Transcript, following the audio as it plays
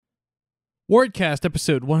Wordcast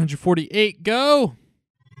episode 148, go!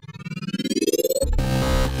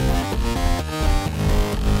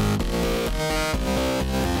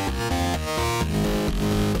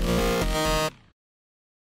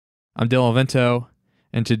 I'm Dylan Vento,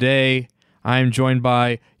 and today I'm joined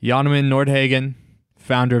by Jonaman Nordhagen,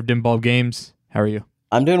 founder of Dimbulb Games. How are you?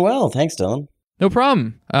 I'm doing well, thanks, Dylan. No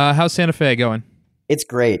problem. How's Santa Fe going? It's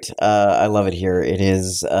great. I love it here. It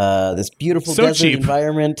is this beautiful So desert cheap.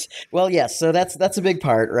 environment. Well, yes, so that's a big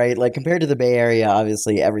part, right? Like compared to the Bay Area,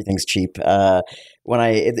 obviously everything's cheap.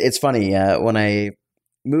 It's funny when I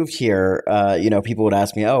moved here, people would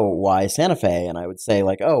ask me, "Oh, why Santa Fe?" And I would say,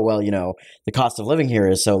 like, "Oh, well, the cost of living here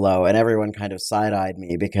is so low," and everyone kind of side-eyed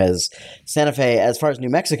me because Santa Fe, as far as New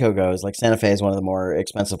Mexico goes, like Santa Fe is one of the more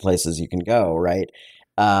expensive places you can go, right?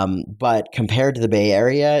 But compared to the Bay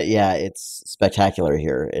Area, yeah, it's spectacular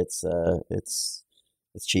here. It's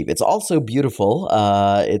cheap. It's also beautiful.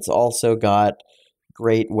 It's also got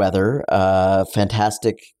great weather,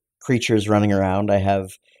 fantastic creatures running around. I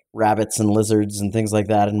have rabbits and lizards and things like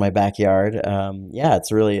that in my backyard.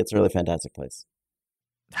 It's a really fantastic place.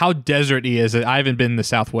 How deserty is it? I haven't been in the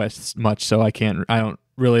Southwest much, so I don't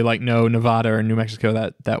really know Nevada or New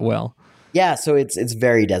Mexico that well. Yeah, so it's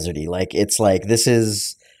very deserty. This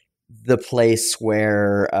is the place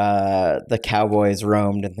where the cowboys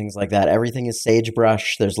roamed and things like that. Everything is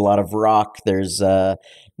sagebrush. There's a lot of rock. There's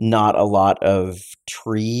not a lot of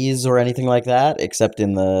trees or anything like that, except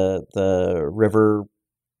in the river,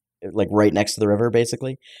 like right next to the river,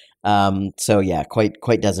 basically. So yeah, quite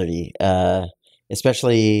deserty.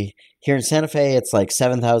 Especially here in Santa Fe, it's like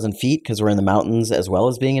 7,000 feet because we're in the mountains as well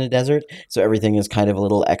as being in a desert. So everything is kind of a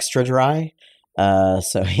little extra dry.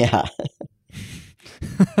 So yeah.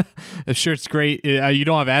 I'm sure it's great. You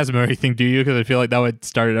don't have asthma or anything, do you? Because I feel like that would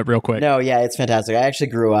start it up real quick. No, yeah, it's fantastic. I actually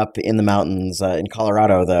grew up in the mountains in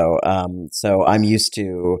Colorado, though. So I'm used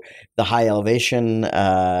to the high elevation,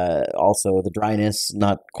 also the dryness,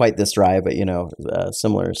 not quite this dry, but,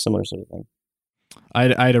 similar sort of thing.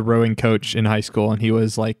 I had a rowing coach in high school, and he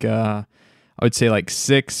was I would say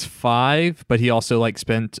 6'5", but he also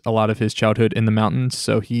spent a lot of his childhood in the mountains.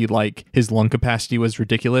 So he his lung capacity was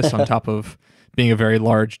ridiculous on top of being a very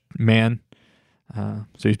large man. So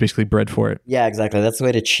he's basically bred for it. Yeah, exactly. That's the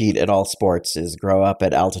way to cheat at all sports is grow up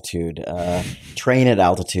at altitude, train at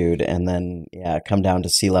altitude, and then come down to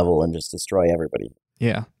sea level and just destroy everybody.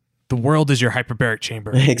 Yeah. The world is your hyperbaric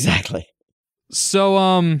chamber. Exactly.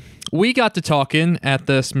 So we got to talking at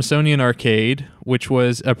the Smithsonian Arcade, which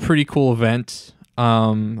was a pretty cool event.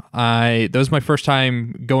 That was my first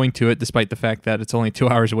time going to it, despite the fact that it's only 2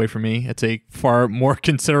 hours away from me. It's a far more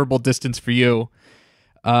considerable distance for you.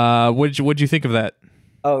 What'd you think of that?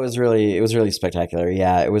 Oh, it was really spectacular.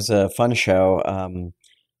 Yeah, it was a fun show.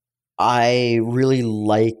 I really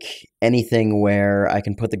like anything where I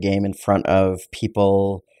can put the game in front of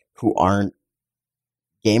people who aren't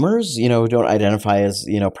gamers, who don't identify as,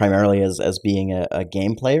 primarily as being a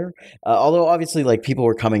game player. Although obviously people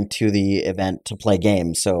were coming to the event to play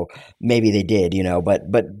games, so maybe they did,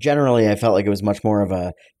 but generally I felt like it was much more of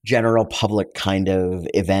a general public kind of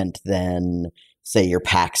event than say your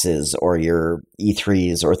PAXs or your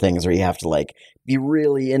E3s or things where you have to be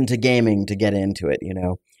really into gaming to get into it,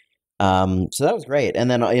 So that was great.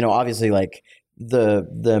 And then, obviously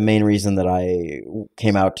the main reason that I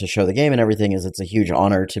came out to show the game and everything is it's a huge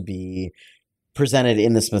honor to be presented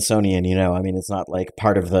in the Smithsonian. It's not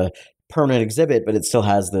part of the permanent exhibit, but it still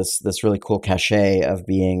has this really cool cachet of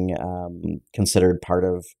being considered part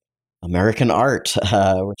of American art,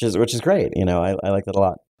 which is great. I like that a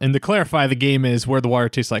lot. And to clarify, the game is Where the Water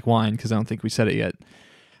Tastes Like Wine, because I don't think we said it yet.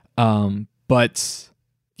 But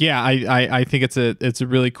yeah, I think it's a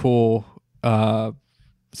really cool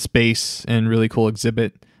space and really cool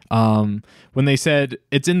exhibit. When they said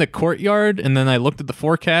it's in the courtyard and then I looked at the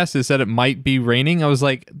forecast, it said it might be raining, I was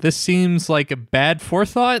like, this seems like a bad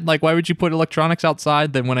forethought. Why would you put electronics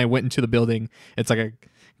outside? Then when I went into the building, it's like a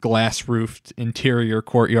glass roofed interior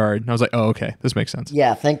courtyard, and I was like, oh, okay, this makes sense.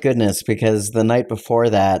 Yeah, thank goodness, because the night before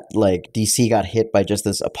that, DC got hit by just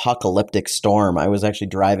this apocalyptic storm. I was actually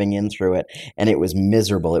driving in through it and it was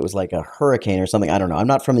miserable. It was like a hurricane or something. I don't know. I'm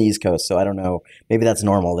not from the East Coast, so I don't know. Maybe that's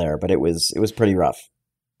normal there, but it was pretty rough.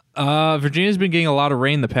 Virginia's been getting a lot of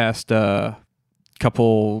rain the past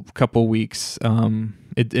couple weeks.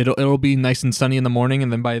 It'll be nice and sunny in the morning,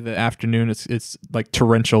 and then by the afternoon it's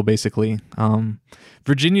torrential basically.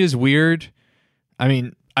 Virginia's weird.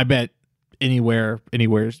 I bet anywhere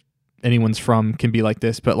anyone's from can be like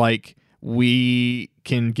this, but we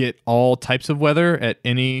can get all types of weather at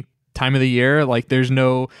any time of the year. Like there's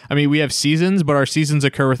no, I mean, we have seasons, but our seasons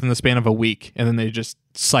occur within the span of a week, and then they just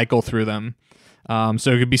cycle through them.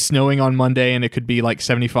 So it could be snowing on Monday, and it could be like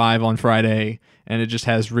 75 on Friday, and it just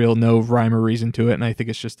has real no rhyme or reason to it. And I think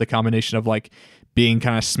it's just the combination of like being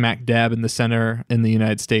kind of smack dab in the center in the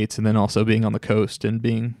United States, and then also being on the coast and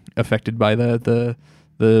being affected by the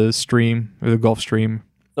stream, or the Gulf Stream.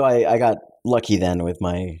 So I got lucky then with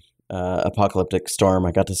my apocalyptic storm.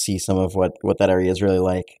 I got to see some of what that area is really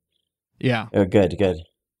like. Yeah. Oh, good.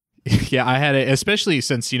 Yeah, I had it, especially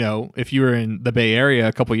since, if you were in the Bay Area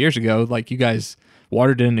a couple years ago, like you guys,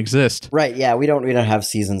 water didn't exist. Right. Yeah. We don't have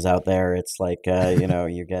seasons out there. It's like,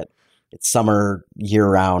 you get, it's summer year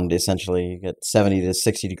round, essentially. You get 70 to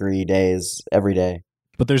 60 degree days every day.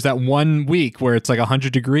 But there's that 1 week where it's like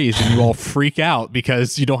 100 degrees and you all freak out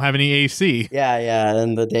because you don't have any AC. Yeah.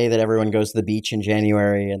 And the day that everyone goes to the beach in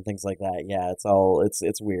January and things like that. Yeah.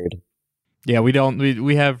 It's weird. Yeah.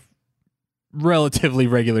 We have relatively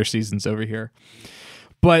regular seasons over here.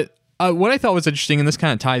 But what I thought was interesting, and this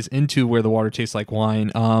kind of ties into where the water tastes like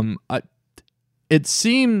wine. It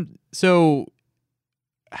seemed so.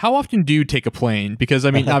 How often do you take a plane? Because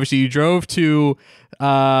I mean, obviously, you drove to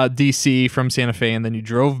DC from Santa Fe, and then you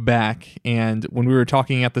drove back. And when we were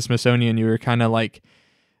talking at the Smithsonian, you were kind of like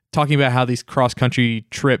talking about how these cross country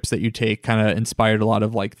trips that you take kind of inspired a lot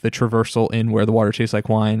of like the traversal in where the water tastes like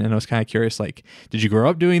wine. And I was kind of curious, like, did you grow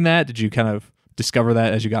up doing that? Did you kind of discover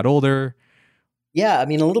that as you got older? Yeah, I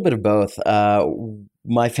mean, a little bit of both.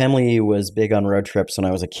 My family was big on road trips when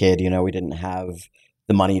I was a kid. We didn't have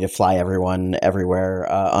the money to fly everyone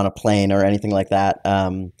everywhere on a plane or anything like that.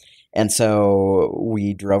 And so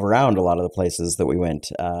we drove around a lot of the places that we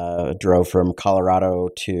went. Drove from Colorado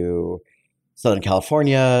to Southern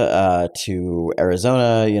California, to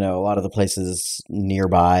Arizona, a lot of the places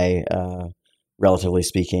nearby, relatively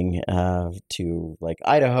speaking, to like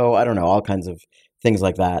Idaho. I don't know, all kinds of things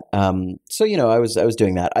like that. So I was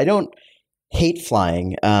doing that. I don't hate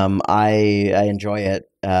flying. I enjoy it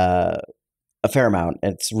a fair amount.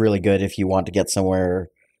 It's really good if you want to get somewhere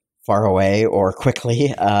far away or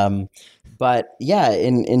quickly. But yeah,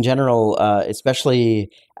 in general,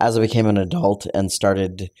 especially as I became an adult and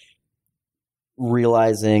started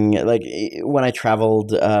realizing, like when I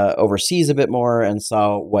traveled overseas a bit more and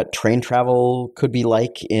saw what train travel could be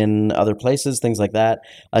like in other places, things like that,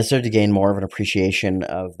 I started to gain more of an appreciation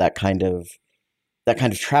of that kind of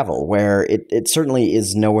travel, where it certainly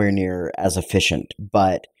is nowhere near as efficient,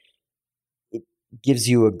 but it gives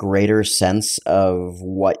you a greater sense of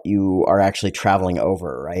what you are actually traveling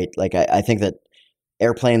over, right? Like I think that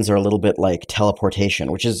airplanes are a little bit like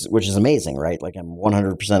teleportation, which is amazing, right? Like I'm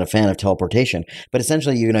 100% a fan of teleportation, but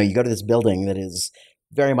essentially, you go to this building that is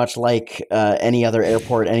very much like any other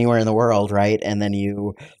airport anywhere in the world, right? And then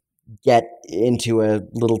you get into a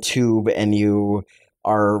little tube and you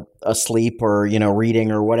are asleep or,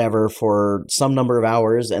 reading or whatever for some number of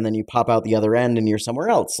hours, and then you pop out the other end and you're somewhere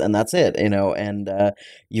else, and that's it, and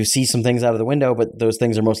you see some things out of the window, but those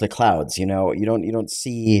things are mostly clouds, you don't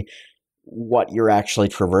see what you're actually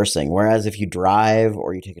traversing. Whereas if you drive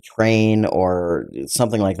or you take a train or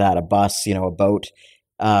something like that, a bus, a boat,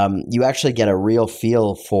 you actually get a real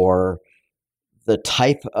feel for the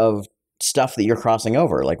type of stuff that you're crossing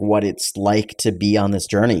over, like what it's like to be on this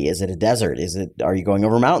journey. Is it a desert? Are you going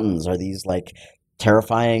over mountains? Are these like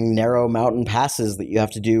terrifying narrow mountain passes that you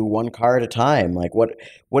have to do one car at a time? Like what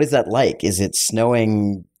is that like? Is it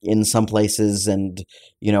snowing in some places and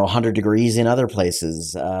 100 degrees in other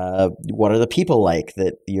places? What are the people like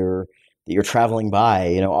that you're traveling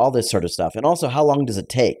by? All this sort of stuff. And also, how long does it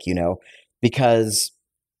take? Because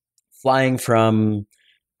flying from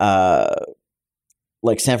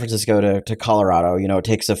like San Francisco to Colorado, it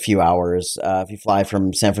takes a few hours. If you fly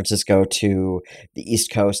from San Francisco to the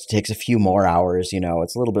East Coast, it takes a few more hours.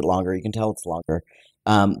 It's a little bit longer. You can tell it's longer.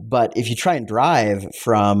 But if you try and drive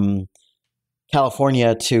from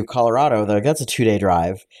California to Colorado, that's a 2-day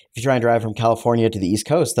drive. If you try and drive from California to the East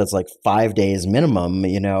Coast, that's like 5 days minimum,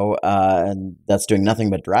 and that's doing nothing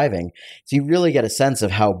but driving. So you really get a sense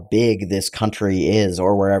of how big this country is,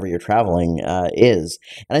 or wherever you're traveling is.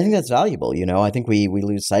 And I think that's valuable. I think we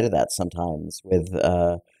lose sight of that sometimes with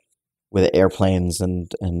airplanes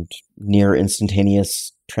and near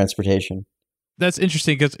instantaneous transportation. That's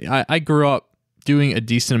interesting because I grew up doing a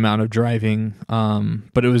decent amount of driving,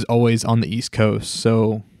 but it was always on the East Coast.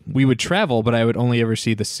 So we would travel, but I would only ever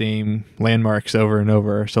see the same landmarks over and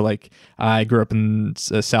over. So like I grew up in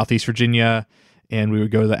Southeast Virginia, and we would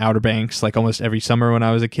go to the Outer Banks like almost every summer when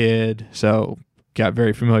I was a kid. So got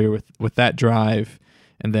very familiar with that drive.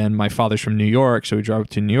 And then my father's from New York, so we drove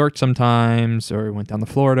to New York sometimes, or we went down to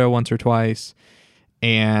Florida once or twice.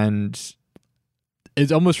 and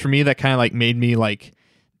it's almost for me that kind of like made me like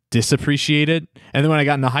disappreciate it. And then when I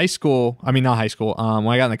got into high school, I mean not high school, when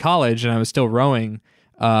I got into college and I was still rowing,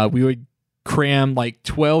 we would cram like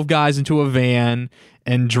 12 guys into a van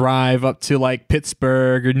and drive up to like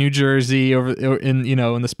Pittsburgh or New Jersey over in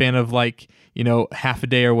in the span of like half a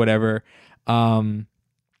day or whatever. And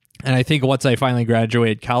I think once I finally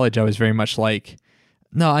graduated college, I was very much like,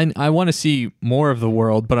 no, I want to see more of the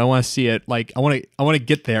world, but I want to see it like I want to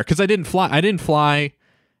get there, because I didn't fly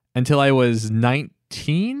until I was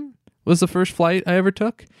 19 was the first flight I ever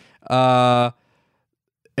took. And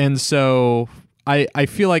so I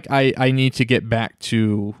feel like I need to get back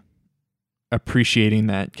to appreciating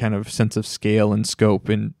that kind of sense of scale and scope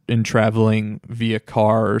in traveling via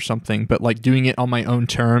car or something, but like doing it on my own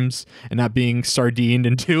terms and not being sardined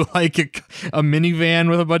into like a minivan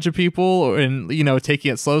with a bunch of people and,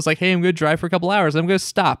 taking it slow. It's like, hey, I'm going to drive for a couple hours. I'm going to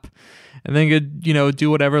stop and then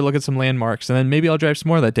do whatever, look at some landmarks, and then maybe I'll drive some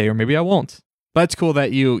more that day, or maybe I won't. But it's cool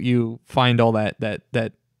that you find all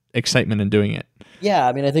that excitement in doing it. Yeah,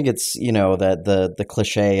 I mean, I think it's, that the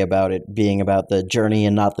cliche about it being about the journey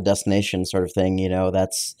and not the destination sort of thing,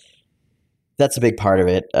 that's a big part of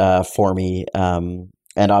it for me. And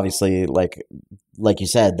obviously, like you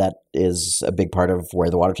said, that is a big part of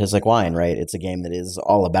Where the Water Tastes Like Wine, right? It's a game that is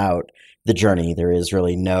all about the journey. There is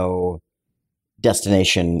really no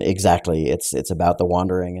destination exactly. It's about the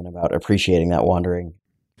wandering and about appreciating that wandering.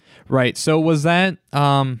 Right. So was that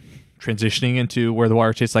transitioning into Where the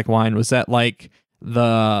Water Tastes Like Wine, was that like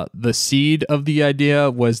the seed of the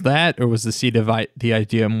idea, was that, or was the seed of the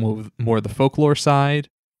idea more the folklore side?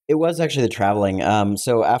 It was actually the traveling.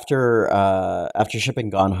 So after shipping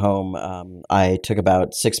Gone Home, I took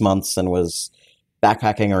about 6 months and was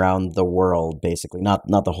backpacking around the world, basically. Not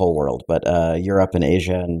the whole world, but Europe and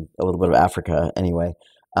Asia and a little bit of Africa anyway.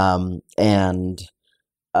 And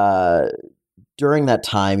during that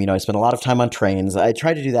time, I spent a lot of time on trains. I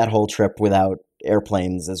tried to do that whole trip without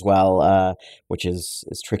airplanes as well, which is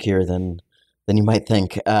trickier than you might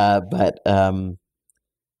think. But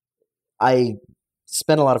I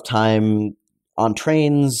spent a lot of time on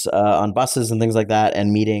trains, on buses and things like that,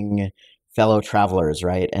 and meeting fellow travelers,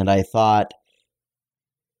 right? And I thought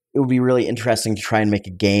it would be really interesting to try and make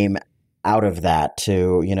a game out of that,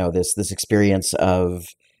 to, this experience of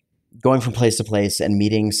going from place to place and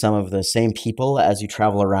meeting some of the same people as you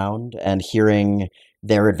travel around and hearing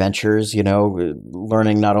their adventures,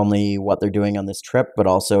 learning not only what they're doing on this trip, but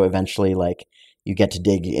also eventually like you get to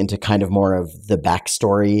dig into kind of more of the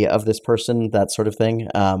backstory of this person, that sort of thing.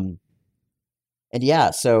 And yeah,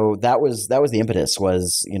 so that was the impetus,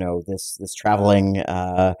 was, this traveling,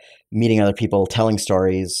 meeting other people, telling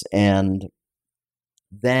stories. And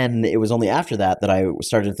then it was only after that I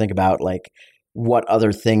started to think about like, what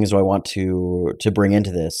other things do I want to bring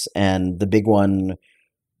into this? And the big one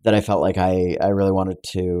that I felt like I really wanted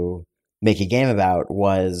to make a game about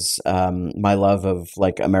was my love of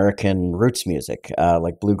like American roots music,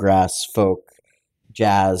 like bluegrass, folk,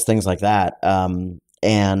 jazz, things like that.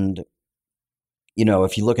 And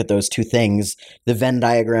if you look at those two things, the Venn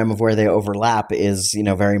diagram of where they overlap is,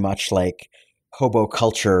 very much like hobo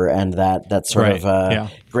culture and that sort of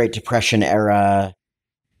Great Depression era,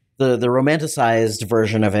 the romanticized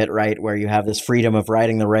version of it, right, where you have this freedom of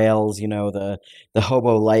riding the rails, the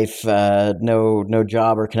hobo life, no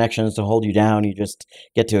job or connections to hold you down. You just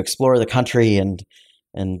get to explore the country and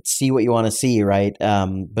see what you want to see, right?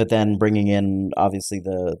 But then bringing in obviously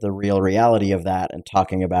the real reality of that and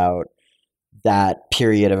talking about that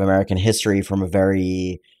period of American history from a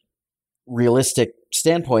very realistic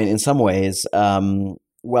standpoint in some ways, while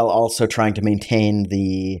also trying to maintain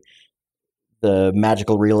the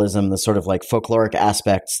magical realism, the sort of like folkloric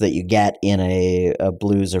aspects that you get in a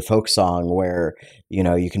blues or folk song, where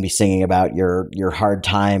you can be singing about your hard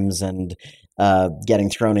times and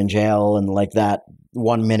getting thrown in jail and like that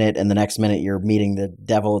 1 minute, and the next minute you're meeting the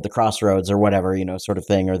devil at the crossroads or whatever, sort of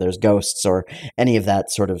thing, or there's ghosts, or any of that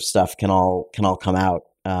sort of stuff can all come out.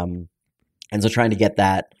 And so trying to get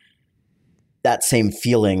that same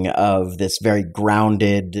feeling of this very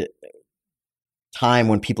grounded time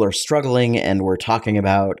when people are struggling and we're talking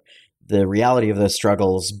about the reality of those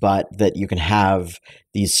struggles, but that you can have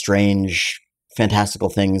these strange, fantastical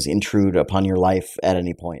things intrude upon your life at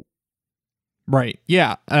any point. Right.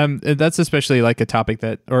 Yeah. That's especially like a topic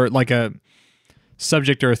that, or like a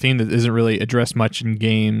subject or a theme that isn't really addressed much in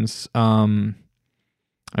games. I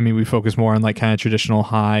mean, we focus more on like kind of traditional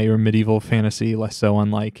high or medieval fantasy, less so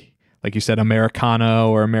on like you said, Americana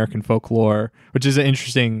or American folklore, which is an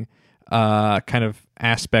interesting kind of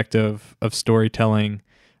aspect of storytelling.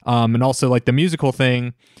 And also like the musical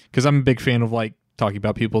thing, because I'm a big fan of like talking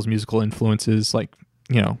about people's musical influences, like,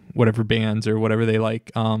 whatever bands or whatever they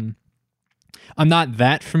like. I'm not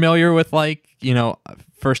that familiar with, like,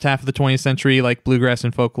 first half of the 20th century, like bluegrass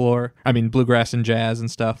and folklore. I mean, bluegrass and jazz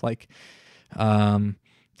and stuff. Like,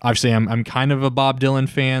 obviously, I'm kind of a Bob Dylan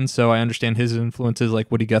fan, so I understand his influences,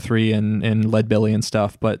 like Woody Guthrie and Leadbelly and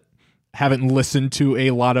stuff. But haven't listened to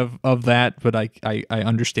a lot of that. But I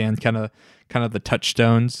understand kind of the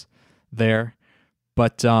touchstones there.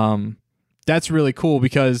 But that's really cool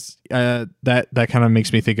because that kind of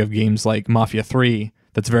makes me think of games like Mafia 3.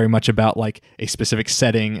 That's very much about like a specific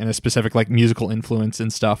setting and a specific like musical influence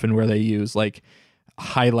and stuff, and where they use like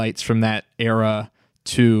highlights from that era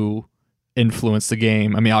to influence the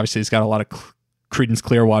game. I mean, obviously it's got a lot of Creedence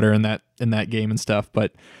Clearwater in that game and stuff,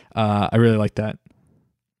 but I really like that.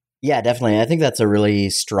 Yeah, definitely. I think that's a really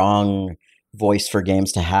strong voice for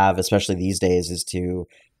games to have, especially these days, is to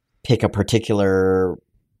pick a particular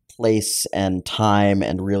place and time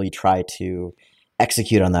and really try to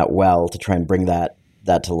execute on that well to try and bring that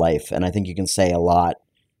to life. And I think you can say a lot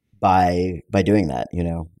by doing that,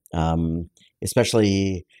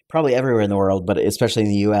 especially probably everywhere in the world, but especially in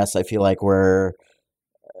the US. I feel like we're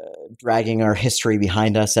dragging our history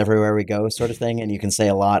behind us everywhere we go, sort of thing. And you can say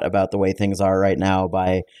a lot about the way things are right now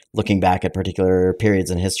by looking back at particular periods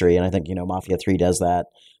in history. And I think, Mafia 3 does that,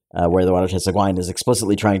 where the Water Tastes Like Wine is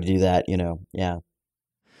explicitly trying to do that, yeah.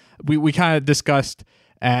 We kind of discussed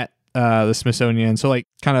at the Smithsonian, so like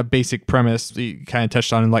kind of basic premise you kind of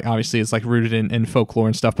touched on, and like obviously it's like rooted in folklore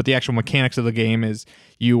and stuff, but the actual mechanics of the game is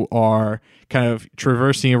you are kind of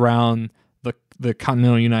traversing around the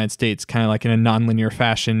continental United States kind of like in a non-linear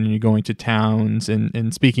fashion, and you're going to towns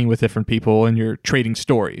and speaking with different people, and you're trading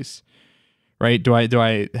stories, right? Do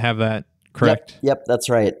I have that correct? Yep, that's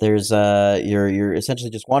right. There's you're essentially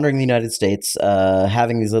just wandering the United States,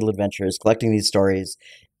 having these little adventures, collecting these stories,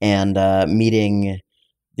 and meeting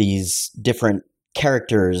these different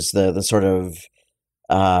characters, the sort of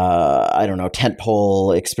I don't know,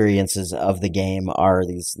 tentpole experiences of the game are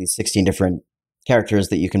these 16 different characters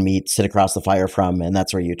that you can meet, sit across the fire from, and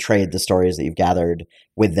that's where you trade the stories that you've gathered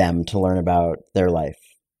with them to learn about their life.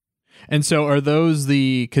 And so are those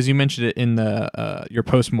because you mentioned it in the your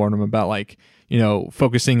postmortem about like,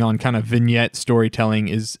 focusing on kind of vignette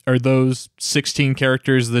storytelling, are those 16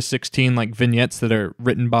 characters the 16 like vignettes that are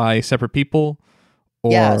written by separate people?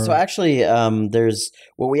 Or... Yeah, so actually there's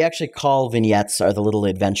what we actually call vignettes are the little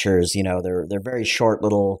adventures, they're very short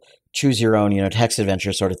little choose your own, text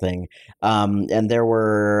adventure sort of thing. And there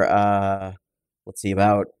were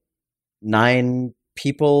about 9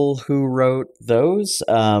 people who wrote those.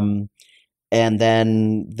 And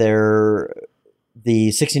then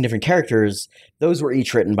the 16 different characters, those were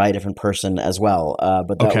each written by a different person as well.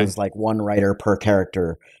 But that was like one writer per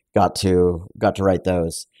character got to write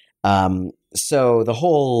those. So the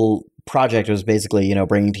whole project was basically,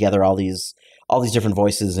 bringing together all these different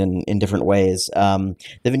voices in different ways. The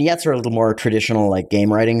vignettes are a little more traditional, like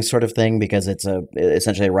game writing sort of thing, because it's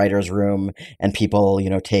essentially a writer's room, and people,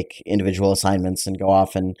 take individual assignments and go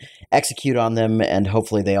off and execute on them, and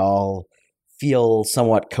hopefully they all feel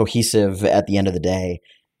somewhat cohesive at the end of the day.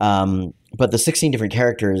 But the 16 different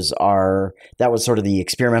characters that was sort of the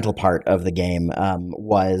experimental part of the game,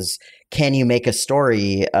 was can you make a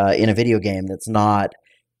story in a video game that's not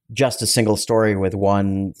just a single story with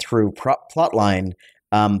one through plot line,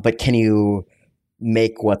 but can you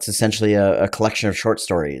make what's essentially a collection of short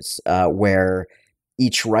stories where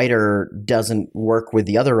each writer doesn't work with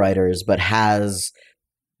the other writers, but has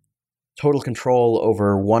total control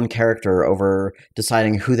over one character, over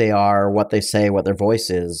deciding who they are, what they say, what their voice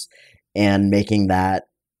is, and making that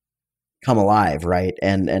come alive, right?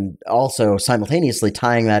 And also simultaneously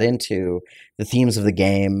tying that into the themes of the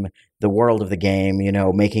game, the world of the game,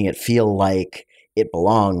 making it feel like it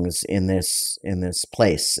belongs in this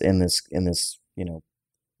place, in this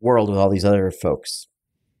world with all these other folks.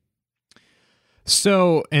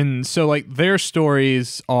 So like their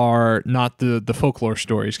stories are not the folklore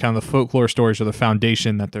stories. Kind of the folklore stories are the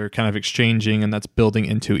foundation that they're kind of exchanging, and that's building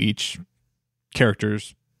into each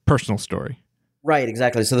character's personal story. Right,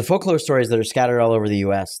 exactly. So the folklore stories that are scattered all over the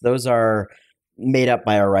U.S., those are made up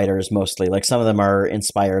by our writers mostly. Like some of them are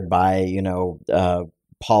inspired by,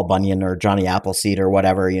 Paul Bunyan or Johnny Appleseed or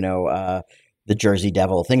whatever, the Jersey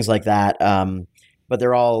Devil, things like that. But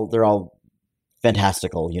they're all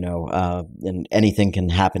fantastical, and anything can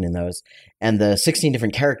happen in those. And the 16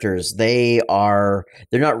 different characters, they're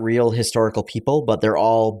not real historical people, but they're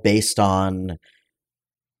all based on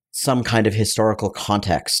some kind of historical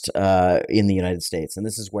context in the United States. And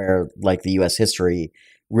this is where like the U.S. history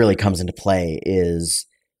really comes into play, is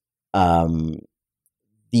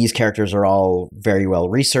these characters are all very well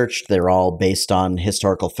researched. They're all based on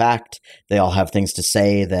historical fact. They all have things to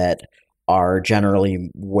say that are generally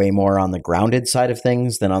way more on the grounded side of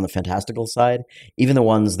things than on the fantastical side. Even the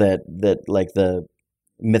ones that like the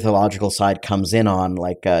mythological side comes in on,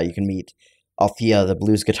 like you can meet Althea, the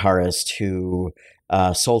blues guitarist who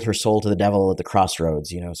sold her soul to the devil at the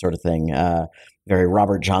crossroads, sort of thing. Very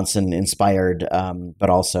Robert Johnson inspired, but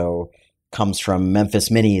also comes from Memphis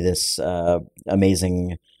Minnie, this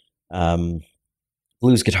amazing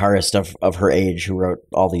blues guitarist of her age who wrote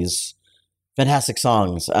all these fantastic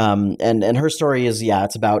songs. And her story is,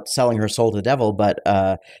 it's about selling her soul to the devil, but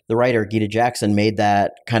the writer, Gita Jackson, made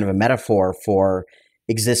that kind of a metaphor for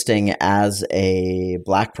existing as a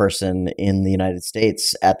Black person in the United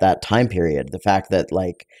States at that time period. The fact that,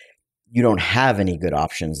 like, you don't have any good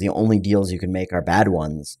options. The only deals you can make are bad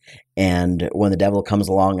ones. And when the devil comes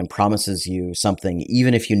along and promises you something,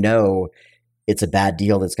 even if you know it's a bad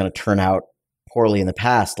deal that's going to turn out poorly in the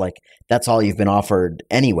past, like, that's all you've been offered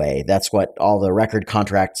anyway. That's what all the record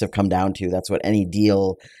contracts have come down to. That's what any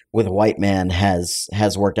deal with a white man has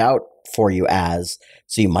worked out for you as.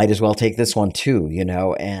 So you might as well take this one too,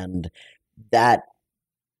 and that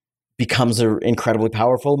becomes an incredibly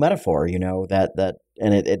powerful metaphor, that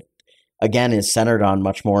and it again is centered on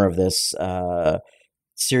much more of this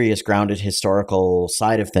serious, grounded historical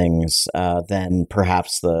side of things than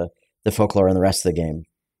perhaps the folklore and the rest of the game.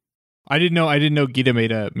 I didn't know Gita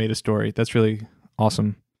made a story. That's really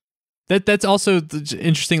awesome. That's also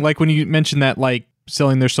interesting. Like when you mentioned that, like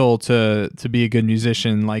selling their soul to be a good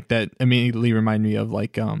musician, like that immediately reminded me of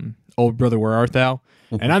like Old Brother Where Art Thou?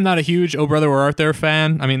 And I'm not a huge Old Brother Where Art Thou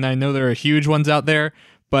fan. I mean, I know there are huge ones out there,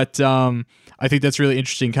 but I think that's really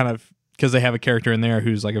interesting, kind of because they have a character in there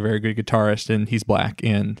who's like a very good guitarist, and he's Black,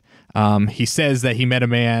 and he says that he met a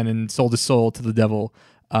man and sold his soul to the devil.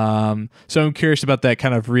 So I'm curious about that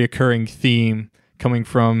kind of reoccurring theme coming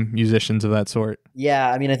from musicians of that sort.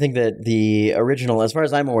 Yeah, I mean, I think that the original, as far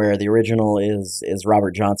as I'm aware, the original is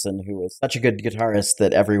Robert Johnson, who was such a good guitarist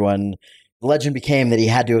that the legend became that he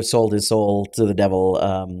had to have sold his soul to the devil.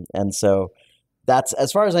 And so that's,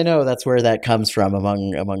 as far as I know, that's where that comes from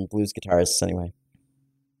among blues guitarists anyway.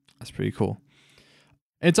 That's pretty cool.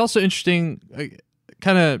 It's also interesting,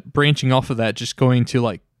 kind of branching off of that, just going to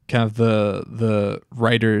like kind of the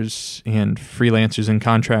writers and freelancers and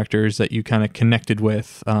contractors that you kind of connected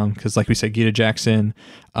with, because like we said, Gita Jackson,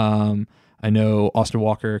 I know Austin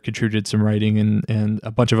Walker contributed some writing and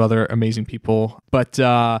a bunch of other amazing people, but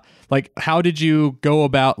like how did you go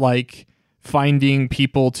about like finding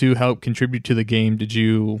people to help contribute to the game?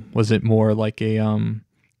 Was it more like a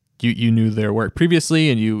you knew their work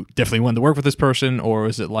previously and you definitely wanted to work with this person, or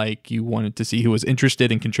was it like you wanted to see who was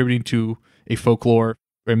interested in contributing to a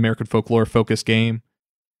American folklore focused game?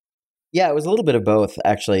 Yeah, it was a little bit of both,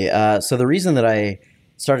 actually. So the reason that I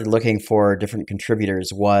started looking for different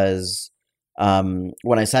contributors was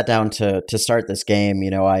when I sat down to start this game,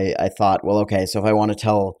 I thought, well, okay, so if I want to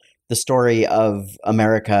tell the story of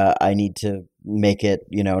America, I need to make it,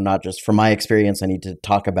 not just from my experience. I need to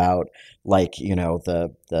talk about, like,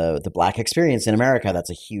 the Black experience in America.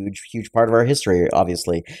 That's a huge, huge part of our history,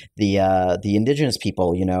 obviously. The indigenous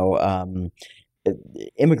people,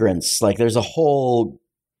 immigrants. Like, there's a whole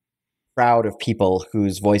crowd of people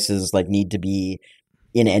whose voices like need to be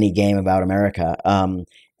in any game about America.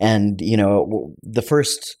 And the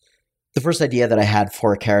first idea that I had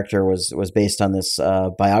for a character was based on this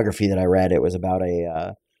biography that I read. It was about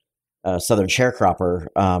a Southern sharecropper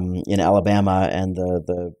in Alabama and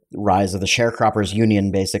the rise of the Sharecroppers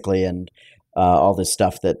Union, basically, and all this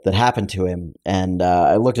stuff that happened to him. And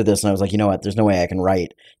I looked at this and I was like, you know what? There's no way I can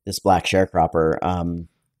write this Black sharecropper.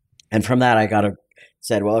 And from that, I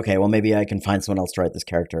said, well, okay, well, maybe I can find someone else to write this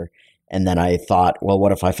character. And then I thought, well,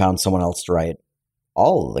 what if I found someone else to write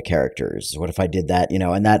all of the characters? What if I did that?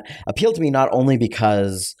 And that appealed to me not only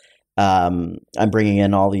because I'm bringing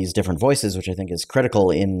in all these different voices, which I think is critical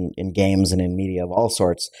in games and in media of all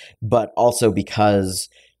sorts, but also because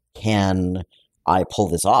can I pull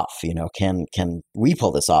this off? Can we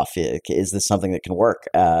pull this off? Is this something that can work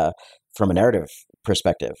from a narrative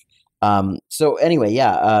perspective? So anyway,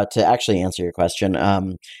 to actually answer your question,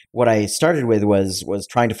 what I started with was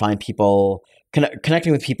trying to find people,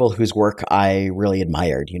 connecting with people whose work I really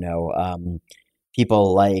admired,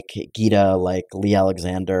 people like Gita, like Lee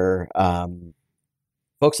Alexander,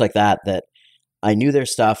 folks like that I knew their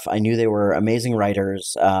stuff. I knew they were amazing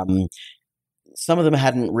writers. Some of them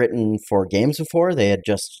hadn't written for games before. They had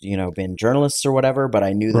just, been journalists or whatever, but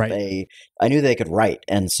I knew that I knew they could write.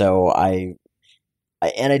 And so I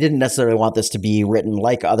and I didn't necessarily want this to be written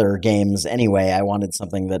like other games anyway. I wanted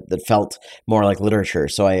something that felt more like literature.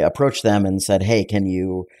 So I approached them and said, hey,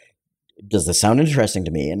 does this sound interesting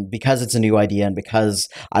to me? And because it's a new idea and because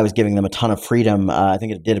I was giving them a ton of freedom, I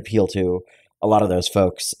think it did appeal to a lot of those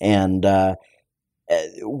folks. And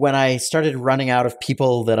when I started running out of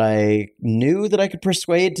people that I knew that I could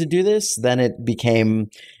persuade to do this, then it became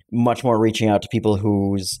much more reaching out to people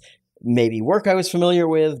whose maybe work I was familiar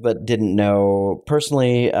with but didn't know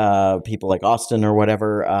personally, people like Austin or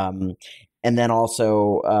whatever. And then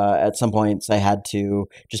also at some points I had to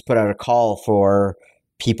just put out a call for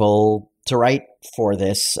people to write for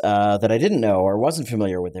this that I didn't know or wasn't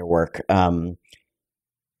familiar with their work.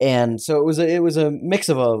 And so it was a mix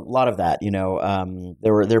of a lot of that,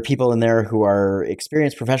 there are people in there who are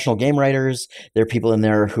experienced professional game writers. There are people in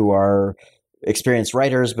there who are experienced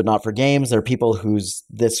writers, but not for games. There are people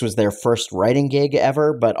this was their first writing gig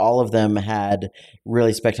ever, but all of them had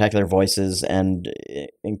really spectacular voices and,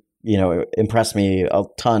 impressed me a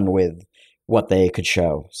ton with what they could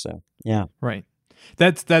show. So, yeah. Right.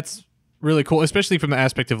 That's really cool, especially from the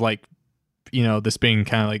aspect of this being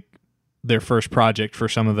kind of like their first project for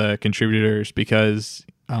some of the contributors, because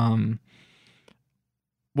what I'm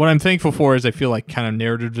thankful for is I feel like kind of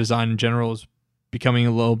narrative design in general is becoming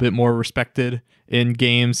a little bit more respected in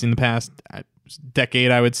games in the past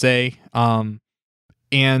decade, I would say. And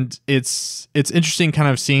it's interesting kind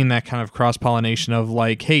of seeing that kind of cross-pollination of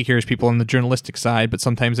hey, here's people on the journalistic side, but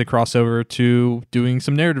sometimes they cross over to doing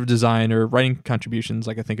some narrative design or writing contributions.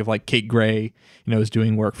 I think of Kate Gray, is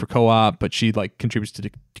doing work for Co-op, but she contributes to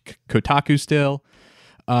Kotaku still.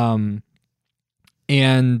 And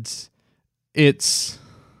it's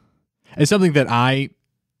something that I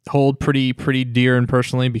hold pretty dear and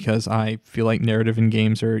personally, because I feel like narrative in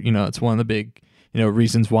games are, it's one of the big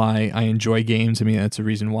reasons why I enjoy games. I mean, that's a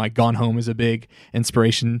reason why Gone Home is a big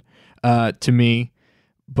inspiration to me.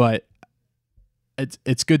 But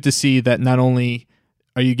it's good to see that not only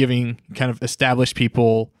are you giving kind of established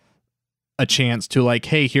people a chance to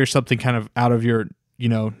hey, here's something kind of out of your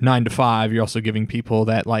 9 to 5. You're also giving people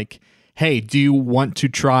that hey, do you want to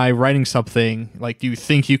try writing something? Do you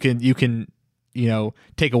think you can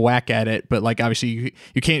take a whack at it, but obviously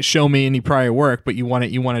you can't show me any prior work, but you want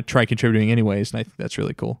to try contributing anyways. And I think that's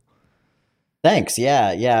really cool. Thanks.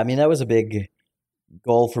 Yeah. I mean, that was a big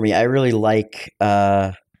goal for me. I really like,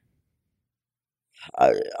 I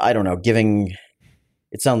don't know, giving,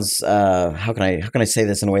 it sounds, how can I say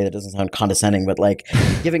this in a way that doesn't sound condescending, but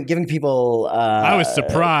giving people, I was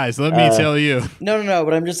surprised. Let me tell you. No,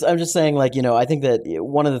 but I'm just saying I think that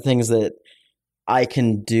one of the things that I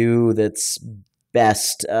can do that's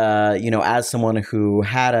best, as someone who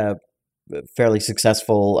had a fairly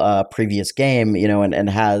successful previous game, and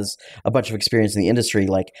has a bunch of experience in the industry,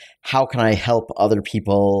 how can I help other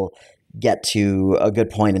people get to a good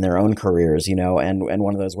point in their own careers, and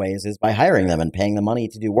one of those ways is by hiring them and paying them money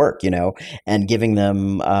to do work, and giving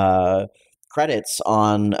them credits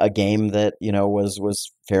on a game that,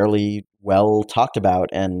 was fairly well talked about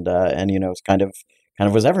and it's kind of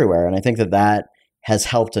was everywhere. And I think that has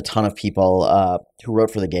helped a ton of people who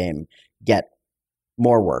wrote for the game get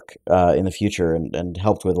more work in the future and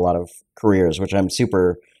helped with a lot of careers, which I'm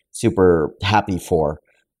super, super happy for.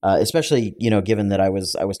 Especially, given that I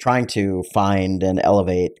was trying to find and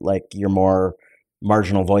elevate your more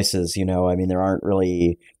marginal voices. I mean,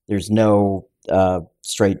 there's no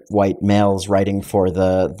straight white males writing for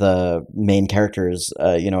the main characters,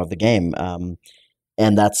 of the game,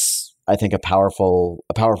 and that's, I think, a powerful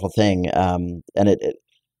thing. And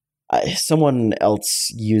someone else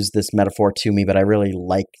used this metaphor to me, but I really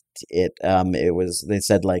liked it. They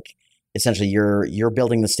said essentially you're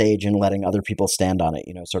building the stage and letting other people stand on it,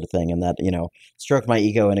 sort of thing. And that, stroked my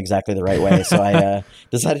ego in exactly the right way. So I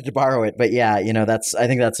decided to borrow it. But yeah, I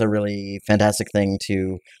think that's a really fantastic thing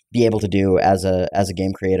to be able to do as a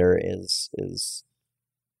game creator is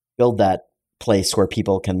build that place where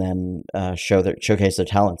people can then showcase their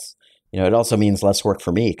talents. It also means less work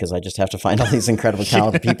for me because I just have to find all these incredibly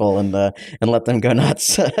talented people and let them go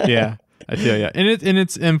nuts. Yeah, I feel yeah, and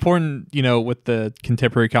it's important, with the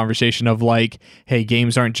contemporary conversation of hey,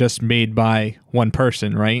 games aren't just made by one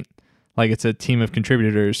person, right? It's a team of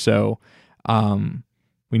contributors. So,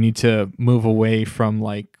 we need to move away from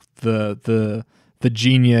the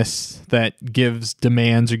genius that gives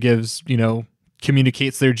demands or gives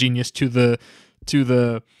communicates their genius to the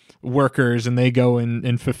workers and they go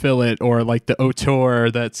and fulfill it, or the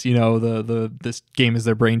auteur that's this game is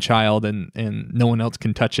their brainchild and no one else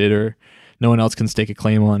can touch it or no one else can stake a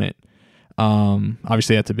claim on it.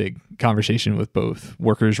 Obviously that's a big conversation with both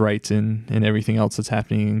workers' rights and everything else that's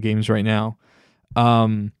happening in games right now.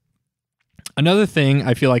 Another thing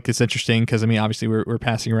I feel like is interesting because I mean, obviously we're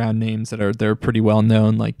passing around names that are pretty well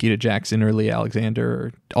known, like Gita Jackson or Lee Alexander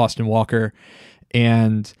or Austin Walker,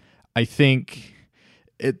 and I think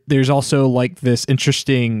there's also like this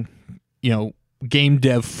interesting, game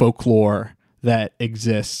dev folklore that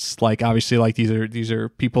exists. Like obviously, like these are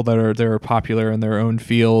people that are popular in their own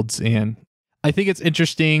fields, and I think it's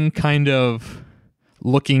interesting, kind of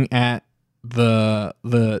looking at the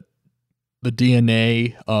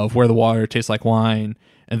DNA of Where the Water Tastes Like Wine,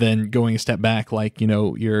 and then going a step back, like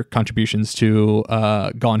your contributions to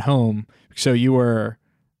Gone Home. So you were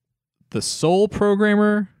the sole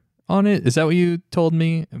programmer on it. Is that what you told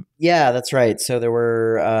me? Yeah, that's right. So there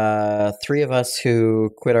were three of us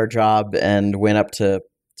who quit our job and went up to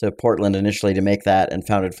Portland initially to make that and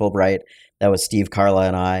founded Fulbright. That was Steve, Carla,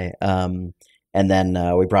 and I. And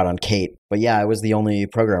then we brought on Kate. But yeah, I was the only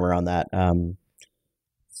programmer on that.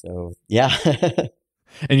 So yeah.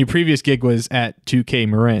 And your previous gig was at 2K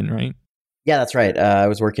Marin, right? Yeah, that's right. I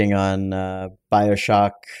was working on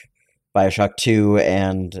Bioshock 2,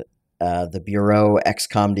 and the Bureau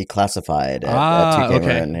XCOM Declassified at 2K okay.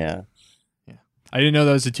 Marin. Yeah. I didn't know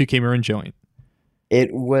that was a 2K Marin joint.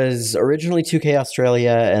 It was originally 2K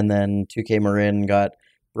Australia, and then 2K Marin got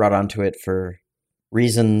brought onto it for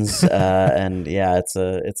reasons. And yeah, it's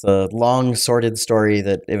a long, sordid story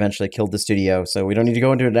that eventually killed the studio. So we don't need to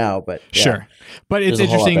go into it now. But yeah, sure. But it's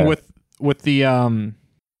interesting with the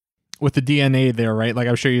DNA there, right? Like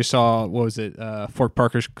I'm sure you saw, what was it, Fort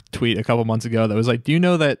Parker's tweet a couple months ago that was like, do you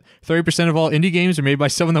know that 30% of all indie games are made by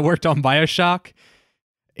someone that worked on Bioshock?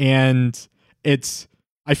 And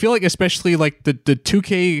I feel like especially like the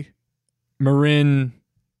 2K Marin,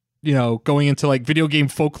 going into like video game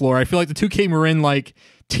folklore, I feel like the 2K Marin like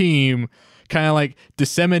team kind of like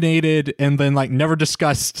disseminated and then like never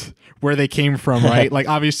discussed where they came from, right? Like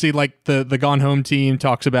obviously like the Gone Home team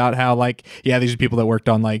talks about how like, yeah, these are people that worked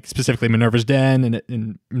on like specifically Minerva's Den,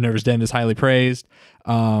 and Minerva's Den is highly praised.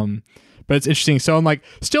 But it's interesting. So I'm like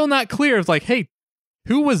still not clear of like, hey,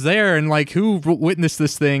 who was there and like who witnessed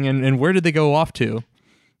this thing and where did they go off to?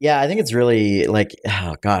 Yeah, I think it's really like,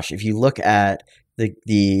 oh gosh, if you look at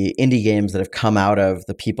the indie games that have come out of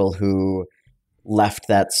the people who left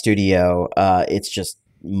that studio, it's just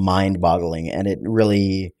mind-boggling, and it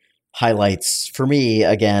really highlights for me,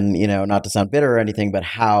 again, not to sound bitter or anything, but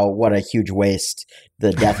what a huge waste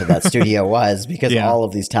the death of that studio was, because all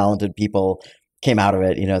of these talented people came out of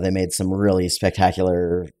it. They made some really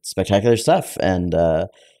spectacular stuff, and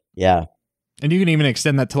yeah. And you can even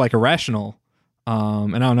extend that to like Irrational.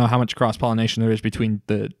 And I don't know how much cross-pollination there is between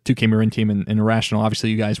the 2K Marin team and Irrational. Obviously,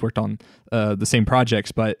 you guys worked on the same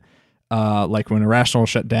projects, but like when Irrational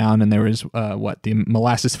shut down and there was the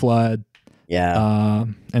Molasses Flood,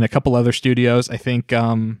 and a couple other studios. I think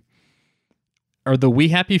are the We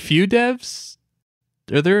Happy Few devs?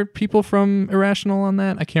 Are there people from Irrational on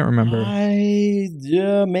that? I can't remember.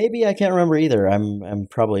 Maybe I can't remember either. I'm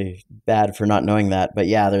probably bad for not knowing that. But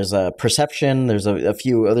yeah, there's a Perception. There's a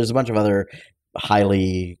few. There's a bunch of other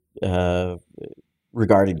highly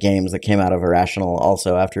regarded games that came out of Irrational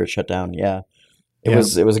also after it shut down. Yeah. It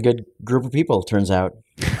was a good group of people, turns out.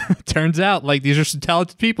 Turns out, like, these are some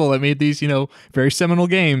talented people that made these, very seminal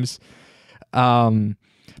games. But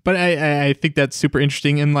I think that's super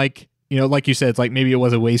interesting. And like, like you said, it's like maybe it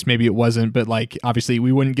was a waste, maybe it wasn't. But like, obviously,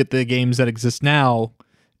 we wouldn't get the games that exist now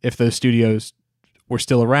if those studios were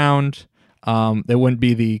still around. There wouldn't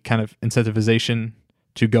be the kind of incentivization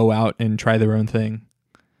to go out and try their own thing.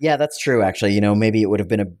 Yeah, that's true, actually. Maybe it would have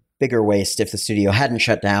been a bigger waste if the studio hadn't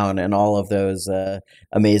shut down and all of those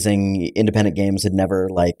amazing independent games had never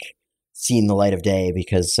like seen the light of day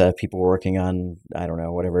because people were working on, I don't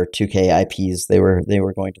know, whatever 2K IPs they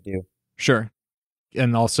were going to do. Sure.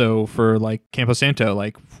 And also for like Campo Santo,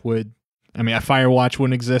 like Firewatch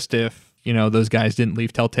wouldn't exist if, those guys didn't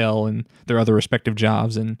leave Telltale and their other respective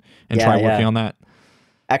jobs and try working on that.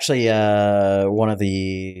 Actually, one of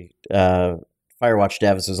the Firewatch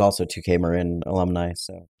devs was also 2K Marin alumni,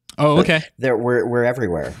 so. Oh, okay. We're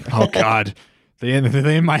everywhere. Oh God, they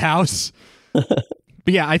in my house. But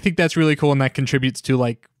yeah, I think that's really cool, and that contributes to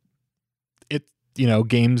like it,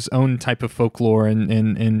 games' own type of folklore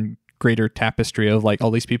and greater tapestry of like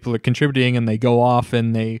all these people are contributing, and they go off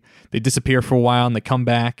and they disappear for a while and they come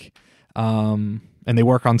back, and they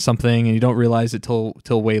work on something, and you don't realize it till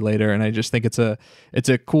way later. And I just think it's a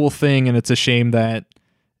cool thing, and it's a shame that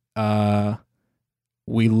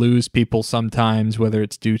we lose people sometimes, whether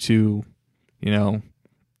it's due to,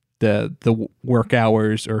 the work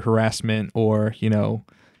hours or harassment or,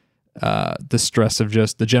 the stress of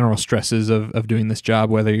just the general stresses of doing this job,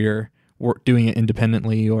 whether you're doing it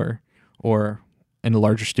independently or in a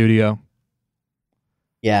larger studio.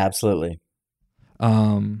 Yeah, absolutely.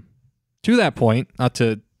 To that point, not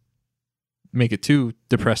to make it too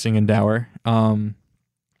depressing and dour,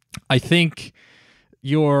 I think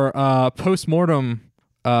your post-mortem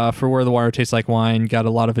for Where the Water Tastes Like Wine got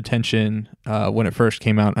a lot of attention when it first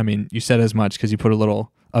came out. I mean, you said as much because you put a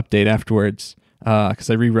little update afterwards, because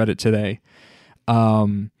I reread it today.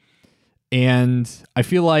 And I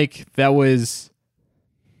feel like that was...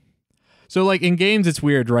 So, like, in games, it's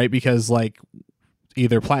weird, right? Because, like,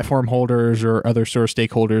 either platform holders or other sort of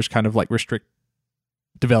stakeholders kind of, like, restrict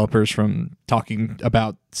developers from talking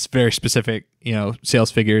about very specific,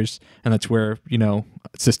 sales figures. And that's where,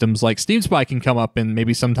 systems like Steam Spy can come up and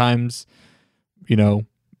maybe sometimes,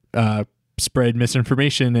 spread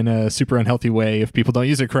misinformation in a super unhealthy way if people don't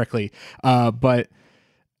use it correctly. But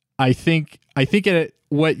I think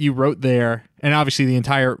what you wrote there, and obviously the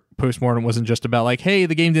entire postmortem wasn't just about like, hey,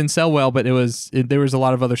 the game didn't sell well, but there was a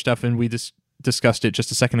lot of other stuff, and we just discussed it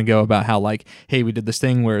just a second ago about how like, hey, we did this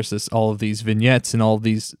thing where it's all of these vignettes and all of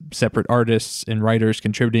these separate artists and writers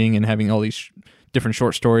contributing and having all these different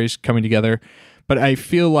short stories coming together. But I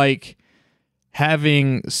feel like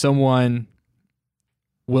having someone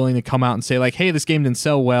willing to come out and say like, hey, this game didn't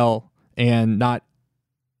sell well, and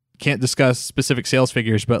can't discuss specific sales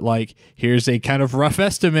figures, but like, here's a kind of rough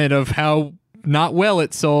estimate of how not well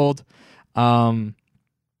it sold.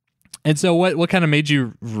 And so what kind of made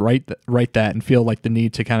you write that and feel like the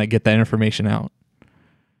need to kind of get that information out?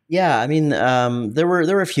 Yeah, I mean, there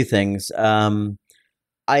were a few things. I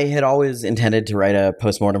had always intended to write a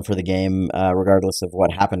postmortem for the game, regardless of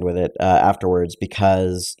what happened with it afterwards,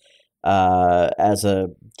 because as a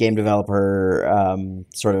game developer,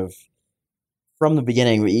 sort of from the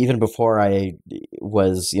beginning, even before I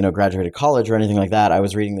was, graduated college or anything like that, I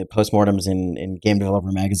was reading the postmortems in Game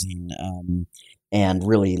Developer Magazine, and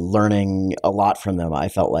really learning a lot from them, I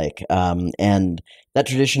felt like. And that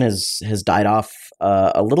tradition has died off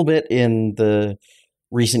a little bit in the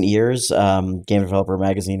recent years. Game Developer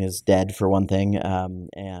Magazine is dead, for one thing.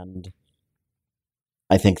 And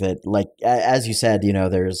I think that, like, as you said,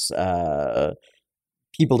 there's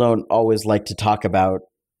people don't always like to talk about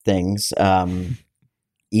things,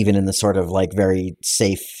 even in the sort of like very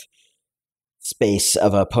safe space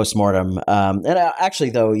of a postmortem. And actually,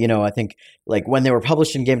 though, I think like when they were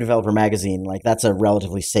published in Game Developer Magazine, like that's a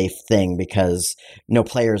relatively safe thing, because no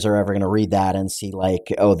players are ever going to read that and see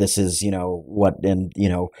like, oh, this is,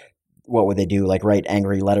 what would they do? Like write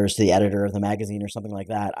angry letters to the editor of the magazine or something like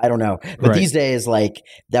that? I don't know. But Right. These days, like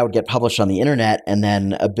that would get published on the internet, and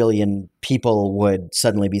then a billion people would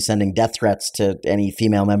suddenly be sending death threats to any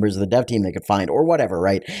female members of the dev team they could find or whatever,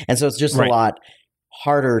 right? And so it's just Right. a lot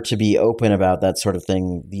harder to be open about that sort of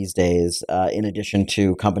thing these days. In addition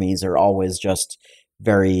to companies are always just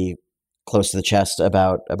very close to the chest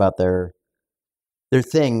about their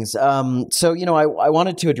things. So I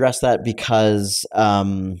wanted to address that because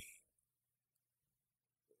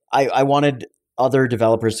I wanted other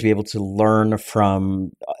developers to be able to learn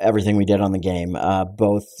from everything we did on the game.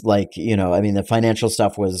 Both like, the financial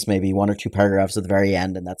stuff was maybe one or two paragraphs at the very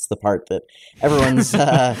end, and that's the part that everyone's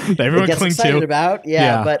Everyone gets clings excited to. about.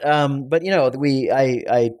 Yeah. But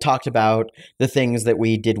I talked about the things that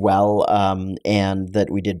we did well, and that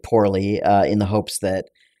we did poorly, in the hopes that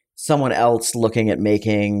someone else looking at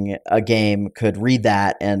making a game could read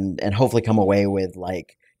that and hopefully come away with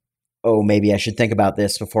like, oh, maybe I should think about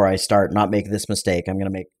this before I start, not make this mistake. I'm going to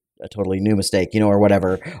make a totally new mistake, or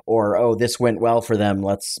whatever. Or, oh, this went well for them.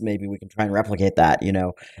 Maybe we can try and replicate that,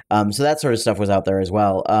 So that sort of stuff was out there as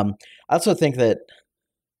well. I also think that,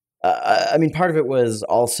 part of it was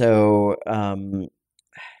also,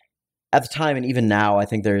 at the time and even now, I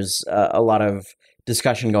think there's a lot of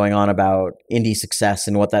discussion going on about indie success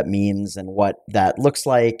and what that means and what that looks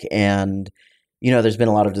like. And there's been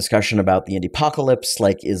a lot of discussion about the indie-pocalypse.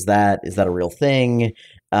 Like, is that a real thing?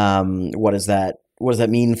 What does that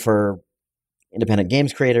mean for independent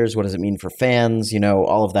games creators? What does it mean for fans?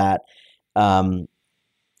 All of that. And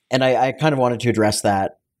I kind of wanted to address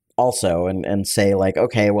that also and say like,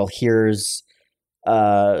 okay, well, here's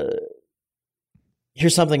something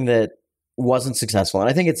that wasn't successful. And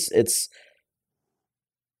I think it's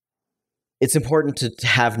important to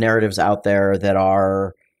have narratives out there that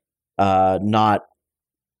are not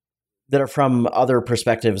that are from other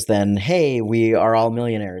perspectives than, hey, we are all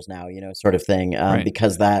millionaires now, sort of thing, Right.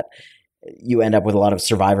 because that you end up with a lot of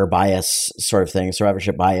survivor bias sort of thing,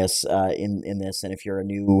 survivorship bias in this. And if you're a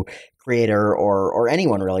new creator or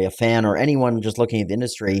anyone really, a fan or anyone just looking at the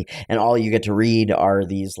industry, and all you get to read are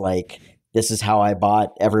these like, this is how I bought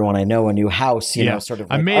everyone I know a new house, sort of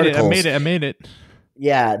like I made articles. it.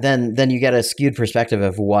 then you get a skewed perspective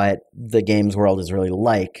of what the games world is really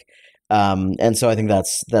like. And so I think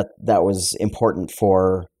that was important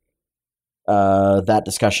for that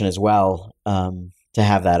discussion as well, to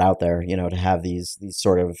have that out there, to have these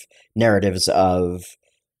sort of narratives of,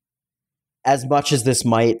 as much as this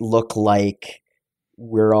might look like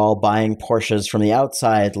we're all buying Porsches from the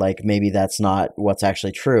outside, like maybe that's not what's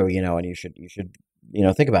actually true, and you should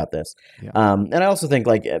think about this. Yeah. And I also think,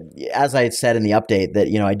 like, as I said in the update, that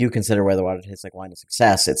I do consider Where the Water Tastes Like Wine a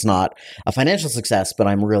success. It's not a financial success, but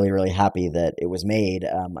I'm really, really happy that it was made.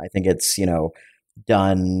 I think it's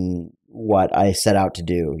done what I set out to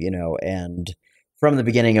do, and from the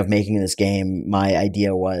beginning of making this game, my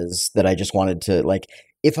idea was that I just wanted to, like,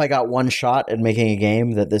 if I got one shot at making a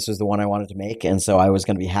game, that this was the one I wanted to make. And so I was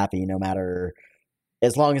going to be happy no matter,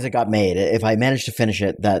 as long as it got made. If I managed to finish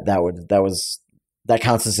it, that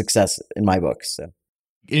counts as success in my books. So.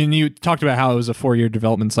 And you talked about how it was a 4-year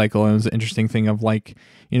development cycle, and it was an interesting thing of, like,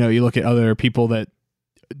 you look at other people that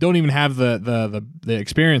don't even have the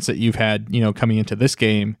experience that you've had, coming into this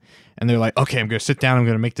game, and they're like, okay, I'm going to sit down, I'm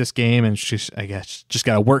going to make this game, and I guess just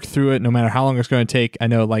got to work through it no matter how long it's going to take. I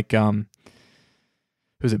know, like,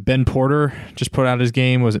 was it Ben Porter just put out his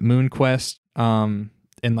game? Was it Moon Quest? And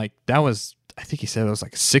like that was, I think he said it was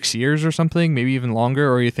like 6 years or something, maybe even longer.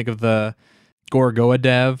 Or you think of the Gorogoa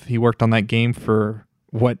dev, he worked on that game for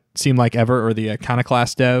what seemed like ever, or the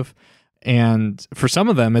Iconoclast dev. And for some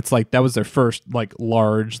of them, it's like that was their first like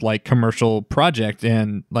large like commercial project,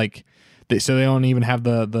 and like so they don't even have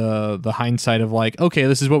the hindsight of like, okay,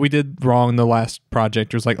 this is what we did wrong in the last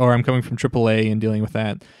project. Or it's like, oh, I'm coming from AAA and dealing with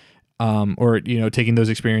that. Or taking those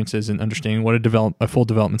experiences and understanding what a full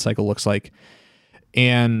development cycle looks like.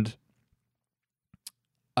 And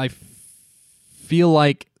I feel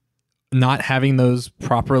like not having those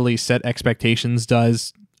properly set expectations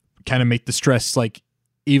does kind of make the stress like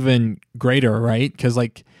even greater, right? Because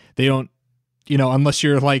like they don't, unless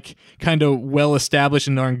you're like kind of well established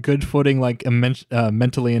and on good footing, like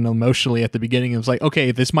mentally and emotionally at the beginning, it was like,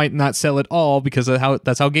 okay, this might not sell at all because of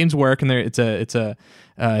that's how games work, and it's a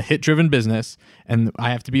hit driven business, and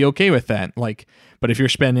I have to be okay with that. Like, but if you're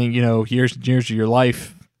spending years and years of your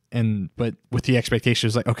life, but with the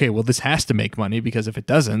expectations like, okay, well, this has to make money, because if it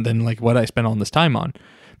doesn't, then like what I spent all this time on.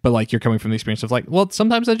 But like you're coming from the experience of like, well,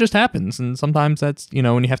 sometimes that just happens, and sometimes that's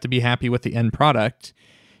when you have to be happy with the end product,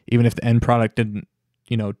 even if the end product didn't,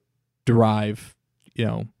 derive,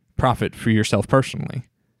 profit for yourself personally.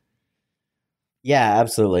 Yeah,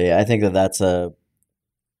 absolutely. I think that's a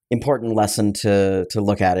important lesson to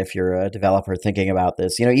look at if you're a developer thinking about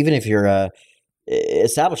this. Even if you're a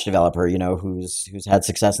established developer, who's had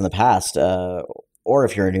success in the past, or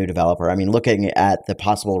if you're a new developer. I mean, looking at the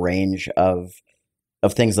possible range of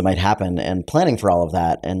things that might happen and planning for all of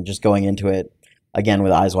that, and just going into it again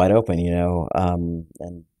with eyes wide open,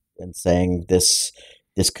 and saying this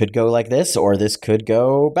could go like this, or this could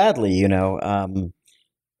go badly, and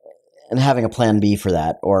having a plan B for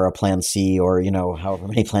that, or a plan C, or however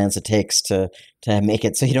many plans it takes to make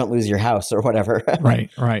it so you don't lose your house or whatever.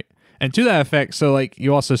 Right. And to that effect, so like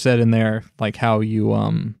you also said in there, like how you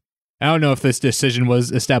I don't know if this decision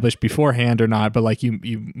was established beforehand or not, but like you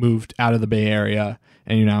moved out of the Bay Area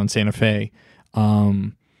and you're now in Santa Fe,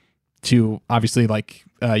 to obviously like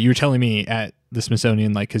you were telling me at the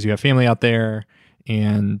Smithsonian, like because you have family out there,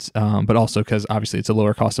 and but also because obviously it's a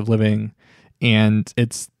lower cost of living, and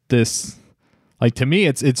it's this, like, to me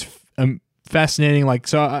it's fascinating. Like,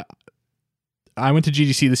 so I went to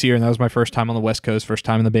GDC this year, and that was my first time on the West Coast, first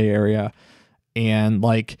time in the Bay Area, and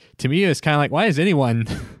like to me it's kind of like, why does anyone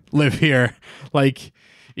live here? Like,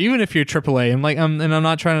 even if you're AAA, and like and I'm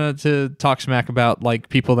not trying to talk smack about like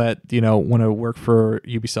people that want to work for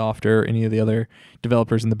Ubisoft or any of the other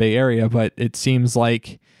developers in the Bay Area, but it seems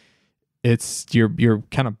like it's you're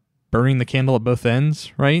kind of burning the candle at both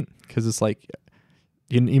ends, right? Because it's like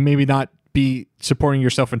you maybe not be supporting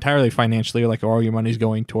yourself entirely financially, or like all your money's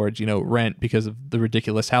going towards rent because of the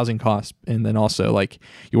ridiculous housing costs, and then also like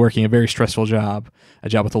you're working a very stressful job, a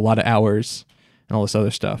job with a lot of hours and all this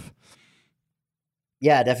other stuff.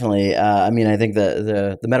 Yeah, definitely. I mean, I think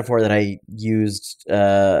the metaphor that I used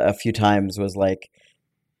a few times was like,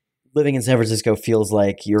 living in San Francisco feels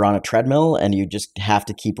like you're on a treadmill and you just have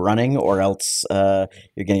to keep running, or else you're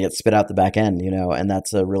going to get spit out the back end, and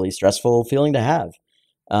that's a really stressful feeling to have.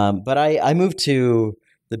 But I moved to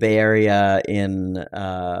the Bay Area in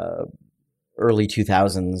early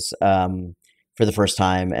 2000s for the first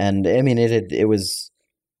time, and I mean it was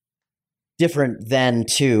different then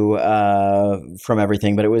too, from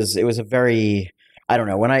everything, but it was a very, I don't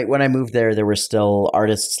know. When I moved there, there were still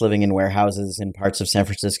artists living in warehouses in parts of San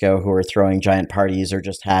Francisco who were throwing giant parties or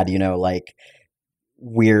just had, like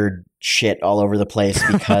weird shit all over the place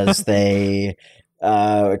because they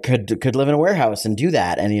could live in a warehouse and do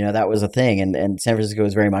that. And, that was a thing. And San Francisco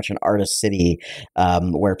was very much an artist city,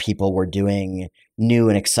 where people were doing new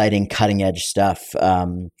and exciting cutting edge stuff.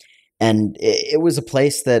 And it was a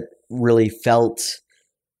place that really felt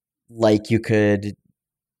like you could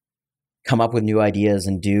come up with new ideas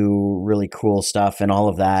and do really cool stuff and all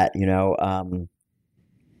of that,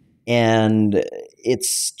 and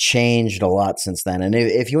it's changed a lot since then. And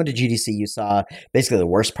if you went to GDC, you saw basically the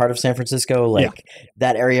worst part of San Francisco. Like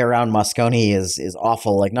that area around Moscone is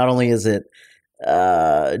awful. Like not only is it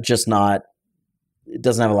just not, it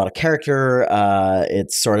doesn't have a lot of character.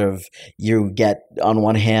 It's sort of, you get on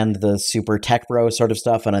one hand the super tech bro sort of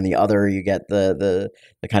stuff, and on the other you get the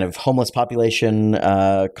kind of homeless population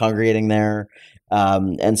congregating there.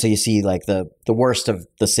 And so you see like the worst of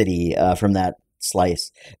the city from that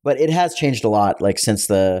slice. But it has changed a lot, like since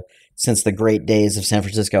the great days of San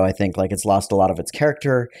Francisco. I think like it's lost a lot of its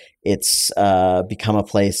character. It's become a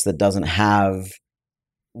place that doesn't have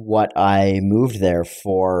what I moved there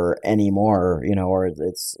for anymore, or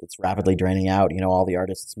it's rapidly draining out. All the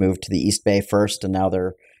artists moved to the East Bay first, and now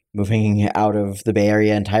they're moving out of the Bay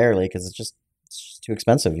Area entirely because it's just too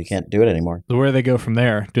expensive. You can't do it anymore. So where do they go from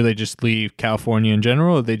there? Do they just leave California in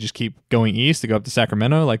general, or do they just keep going east to go up to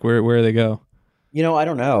Sacramento? Like where do they go? I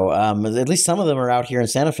don't know. At least some of them are out here in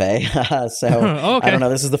Santa Fe. So oh, okay. I don't know.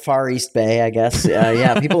 This is the far East Bay, I guess.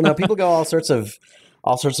 Yeah, people go all sorts of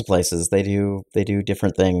places. They do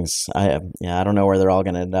different things. I don't know where they're all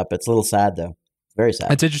going to end up. It's a little sad though. Very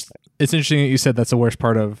sad. It's interesting that you said that's the worst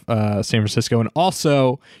part of San Francisco, and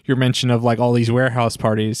also your mention of like all these warehouse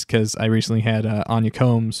parties, because I recently had Anya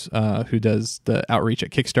Combs, who does the outreach at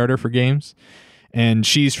Kickstarter for games, and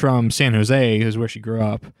she's from San Jose, who's where she grew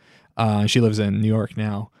up. She lives in New York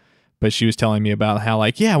now, but she was telling me about how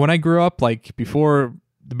like, when I grew up, like before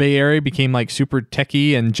the Bay Area became like super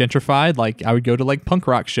techie and gentrified, like I would go to like punk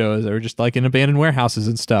rock shows or just like in abandoned warehouses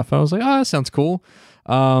and stuff. I was like, oh, that sounds cool.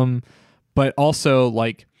 But also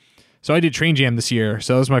like, so I did Train Jam this year.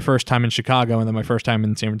 So that was my first time in Chicago and then my first time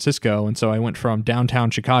in San Francisco. And so I went from downtown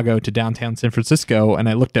Chicago to downtown San Francisco, and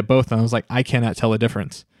I looked at both and I was like, I cannot tell the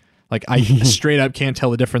difference. Like I straight up can't tell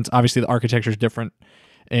the difference. Obviously the architecture is different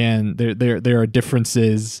and there are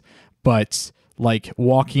differences, but like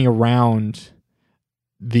walking around,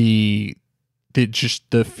 the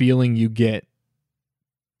feeling you get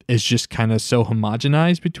is just kind of so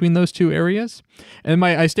homogenized between those two areas. And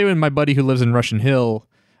I stay with my buddy who lives in Russian Hill,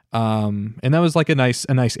 and that was like a nice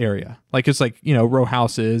area. Like it's like row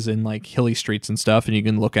houses and like hilly streets and stuff, and you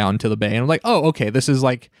can look out into the bay. And I'm like, oh, okay, this is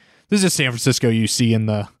San Francisco you see in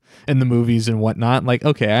the movies and whatnot. Like,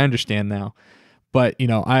 okay, I understand now. But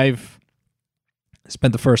I've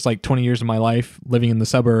spent the first like 20 years of my life living in the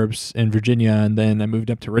suburbs in Virginia, and then I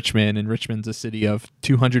moved up to Richmond, and Richmond's a city of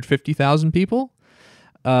 250,000 people.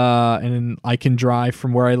 And I can drive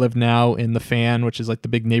from where I live now in the Fan, which is like the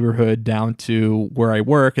big neighborhood, down to where I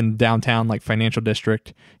work in downtown, like financial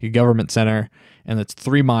district, a government center, and it's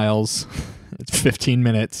 3 miles. It's 15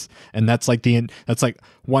 minutes, and that's like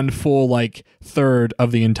one full like third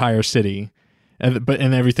of the entire city, and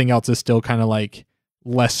everything else is still kind of like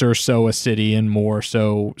lesser so a city and more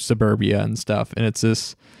so suburbia and stuff. And it's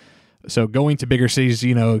this, so going to bigger cities,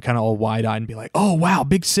 kind of all wide-eyed and be like, oh wow,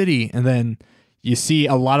 big city, and then you see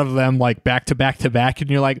a lot of them like back to back to back, and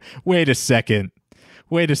you're like, wait a second,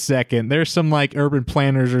 there's some like urban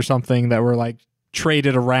planners or something that were like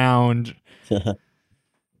traded around.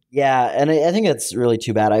 Yeah, and I think it's really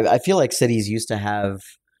too bad. I feel like cities used to have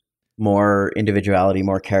more individuality,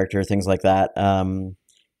 more character, things like that.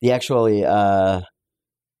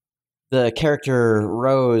 The character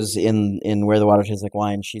Rose in Where the Water Tastes Like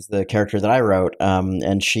Wine, she's the character that I wrote,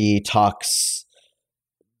 and she talks.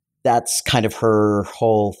 That's kind of her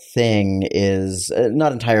whole thing. Is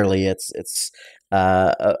not entirely. It's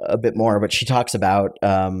a bit more, but she talks about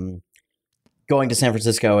going to San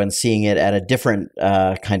Francisco and seeing it at a different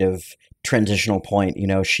kind of transitional point.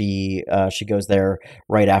 She goes there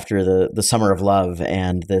right after the Summer of Love,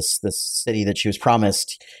 and this city that she was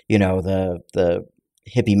promised, the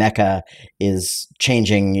hippie mecca, is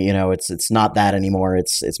changing. It's not that anymore.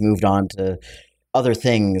 It's moved on to other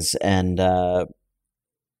things, and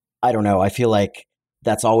I don't know. I feel like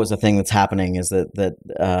that's always a thing that's happening, is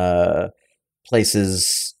that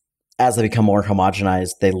places, as they become more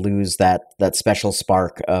homogenized, they lose that special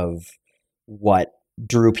spark of what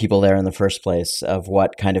drew people there in the first place, of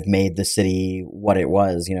what kind of made the city what it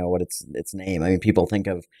was, what its name. I mean, people think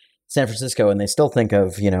of San Francisco, and they still think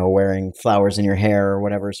of, wearing flowers in your hair or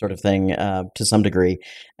whatever sort of thing, to some degree,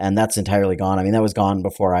 and that's entirely gone. I mean, that was gone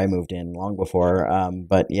before I moved in, long before.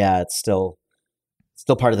 But yeah, it's still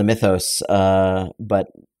part of the mythos, but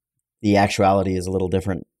the actuality is a little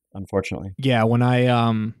different, unfortunately. Yeah, when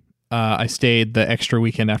I stayed the extra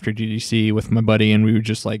weekend after GDC with my buddy, and we were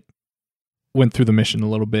just like went through the mission a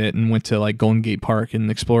little bit and went to like Golden Gate Park and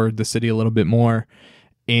explored the city a little bit more.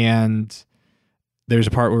 And there's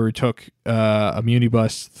a part where we took a muni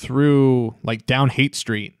bus through like down Haight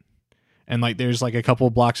Street, and like there's like a couple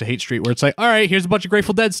of blocks of Haight Street where it's like, all right, here's a bunch of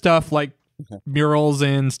Grateful Dead stuff, like murals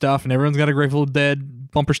and stuff, and everyone's got a Grateful Dead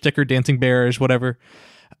bumper sticker, dancing bears, whatever.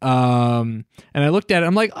 And I looked at it,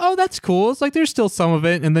 I'm like, oh, that's cool. It's like there's still some of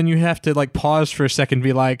it, and then you have to like pause for a second and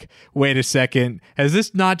be like, wait a second, has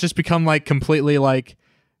this not just become like completely like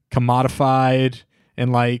commodified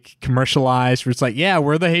and like commercialized, where it's like, yeah,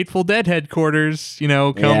 we're the Hateful Dead headquarters,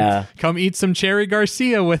 come eat some Cherry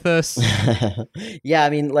Garcia with us. Yeah, I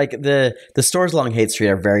mean, like the stores along Haight Street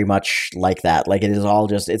are very much like that. Like it is all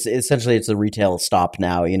just, it's essentially, it's a retail stop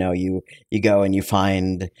now. You go and you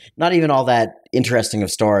find not even all that interesting of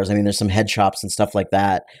stores. I mean, there's some head shops and stuff like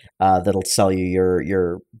that that'll sell you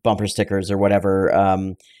your bumper stickers or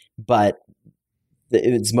whatever. But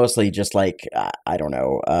it's mostly just like, I don't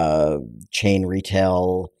know, chain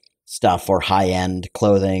retail stuff or high-end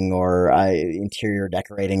clothing or interior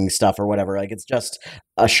decorating stuff or whatever. Like it's just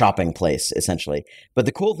a shopping place essentially. But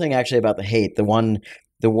the cool thing actually about the Haight, the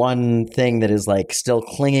one thing that is like still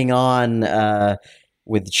clinging on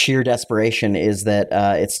with sheer desperation is that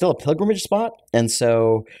it's still a pilgrimage spot. And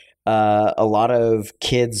so a lot of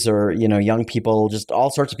kids or young people, just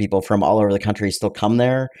all sorts of people from all over the country still come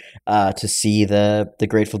there to see the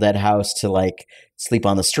Grateful Dead house, to like sleep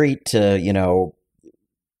on the street, to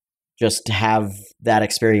just have that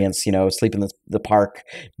experience, sleep in the park,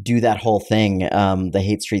 do that whole thing, the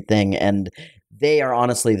Haight Street thing. And they are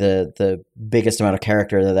honestly the biggest amount of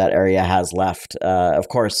character that area has left. Of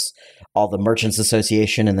course, all the Merchants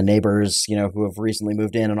Association and the neighbors, who have recently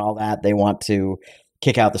moved in and all that, they want to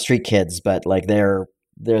kick out the street kids, but like they're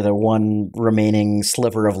the one remaining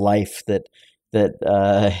sliver of life that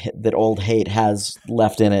Old Haight has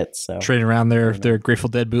left in it. So trading around their Grateful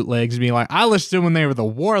Dead bootlegs, being like, I listened to them when they were the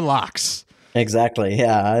Warlocks. Exactly.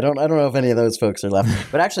 Yeah, I don't know if any of those folks are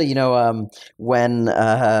left, but actually,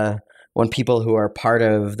 when people who are part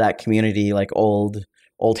of that community, like old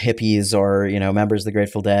hippies or members of the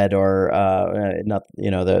Grateful Dead or not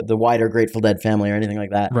the wider Grateful Dead family or anything like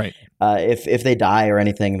that, right? If they die or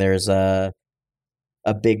anything, there's a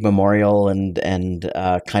big memorial and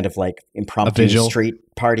kind of like impromptu street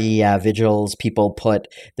party vigils.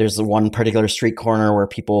 There's the one particular street corner where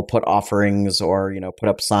people put offerings or put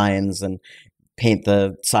up signs and paint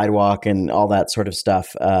the sidewalk and all that sort of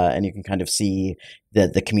stuff, and you can kind of see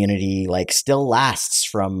that the community like still lasts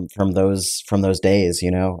from those days,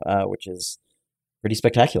 which is pretty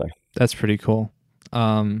spectacular. That's pretty cool.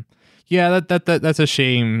 Yeah, that's a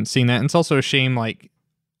shame seeing that. And it's also a shame like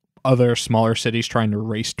other smaller cities trying to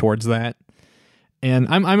race towards that. And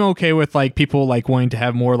I'm okay with like people like wanting to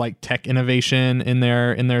have more like tech innovation in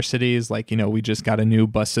their cities. Like, we just got a new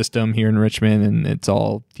bus system here in Richmond, and it's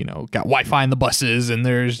all, got Wi-Fi in the buses, and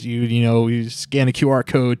there's you scan a QR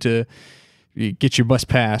code to get your bus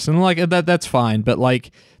pass, and like that's fine. But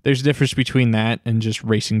like there's a difference between that and just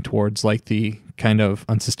racing towards like the kind of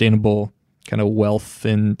unsustainable kind of wealth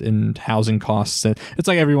and housing costs. And it's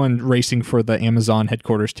like everyone racing for the Amazon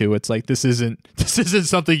headquarters too. It's like this isn't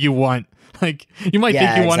something you want. Like you might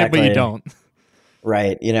think you want it, but you don't.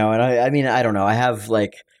 Right. And I mean, I don't know. I have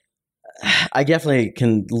like, I definitely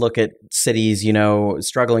can look at cities,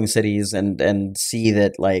 struggling cities and see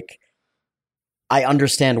that like, I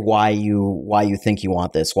understand why you think you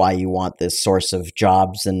want this, why you want this source of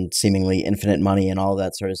jobs and seemingly infinite money and all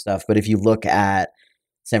that sort of stuff. But if you look at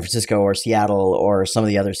San Francisco or Seattle or some of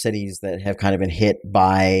the other cities that have kind of been hit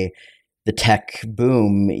by the tech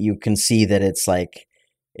boom, you can see that it's like,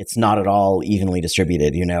 it's not at all evenly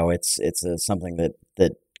distributed. It's something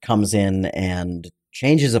that comes in and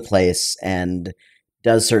changes a place and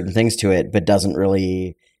does certain things to it, but doesn't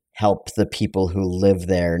really help the people who live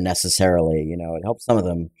there necessarily. It helps some of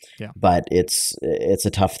them, but it's a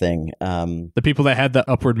tough thing. The people that had the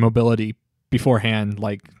upward mobility beforehand,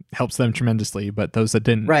 like, helps them tremendously, but those that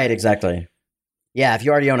didn't. Right, exactly. Yeah, if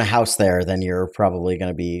you already own a house there, then you're probably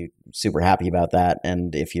going to be super happy about that.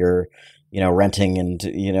 And if you're renting and,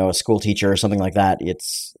 a school teacher or something like that,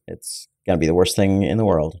 it's going to be the worst thing in the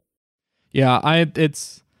world. Yeah,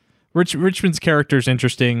 Richmond's character is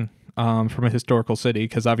interesting from a historical city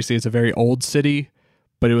because obviously it's a very old city,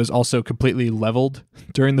 but it was also completely leveled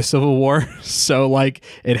during the Civil War. So like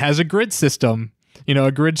it has a grid system, a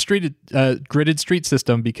gridded street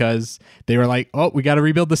system, because they were like, oh, we got to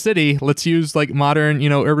rebuild the city. Let's use like modern,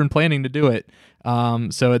 urban planning to do it.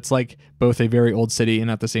 So it's like both a very old city and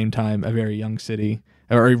at the same time a very young city,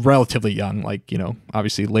 or relatively young, like,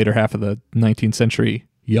 obviously later half of the 19th century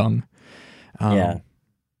young. Yeah.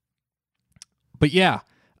 But yeah,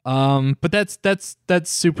 but that's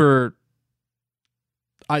super.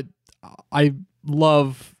 I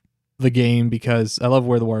love the game because I love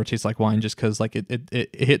Where the Water Tastes Like Wine, just because like it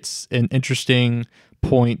hits an interesting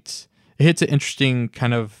point. It hits an interesting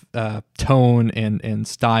kind of tone and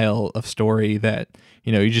style of story that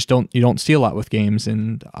you just don't see a lot with games,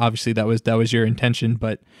 and obviously that was your intention.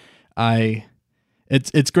 But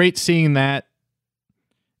it's great seeing that.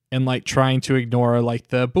 And like trying to ignore like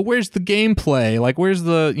but where's the gameplay? Like where's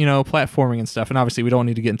the, platforming and stuff? And obviously we don't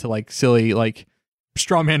need to get into like silly, like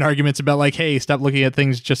straw man arguments about like, hey, stop looking at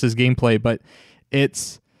things just as gameplay. But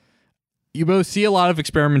you both see a lot of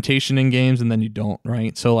experimentation in games and then you don't,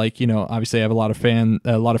 right? So like, obviously I have a lot of friends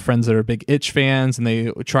that are big itch fans, and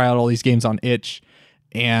they try out all these games on itch.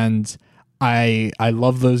 And I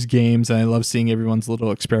love those games, and I love seeing everyone's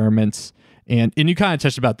little experiments. And you kind of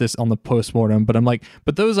touched about this on the postmortem, but I'm like,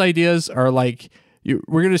 but those ideas are like,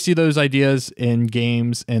 we're going to see those ideas in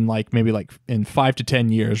games in like maybe like in 5 to 10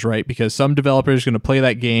 years, right? Because some developers are going to play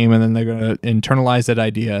that game and then they're going to internalize that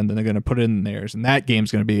idea and then they're going to put it in theirs, and that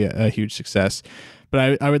game's going to be a huge success.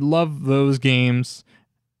 But I would love those games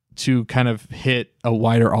to kind of hit a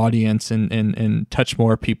wider audience and touch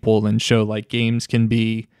more people and show like games can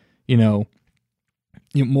be,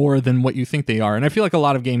 more than what you think they are. And I feel like a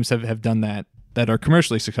lot of games have done that are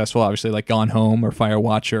commercially successful, obviously, like Gone Home or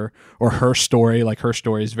Firewatch or Her Story. Like Her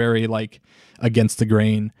Story is very like against the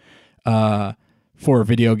grain for a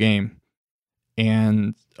video game.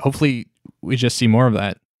 And hopefully we just see more of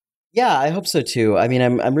that. Yeah, I hope so too. I mean,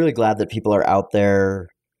 I'm really glad that people are out there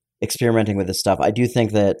experimenting with this stuff. I do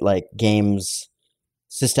think that like games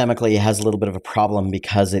systemically has a little bit of a problem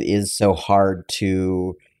because it is so hard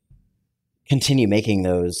to continue making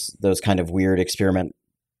those kind of weird experiment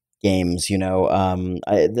games. A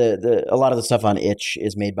lot of the stuff on itch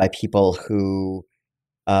is made by people who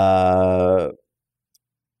aren't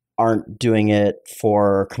doing it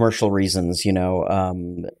for commercial reasons,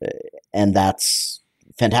 and that's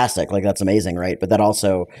fantastic. Like that's amazing, right? But that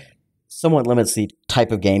also somewhat limits the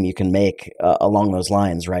type of game you can make along those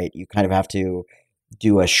lines, right? You kind of have to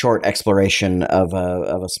do a short exploration of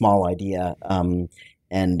a small idea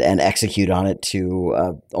and execute on it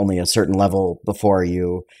to only a certain level before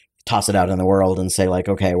you toss it out in the world and say like,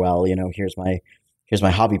 okay, well, here's my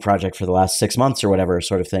hobby project for the last 6 months or whatever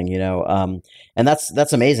sort of thing, and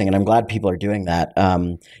that's amazing. And I'm glad people are doing that.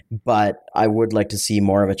 But I would like to see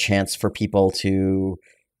more of a chance for people to,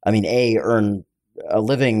 earn a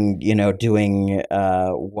living, doing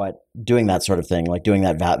that sort of thing, like doing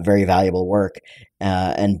that very valuable work,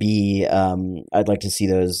 and B, I'd like to see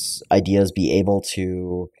those ideas be able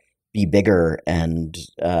to be bigger and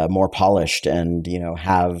more polished, and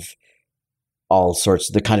have all sorts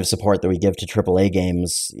of the kind of support that we give to AAA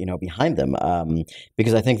games, behind them,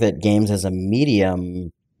 because I think that games as a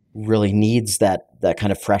medium really needs that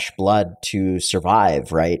kind of fresh blood to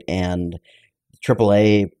survive, right? And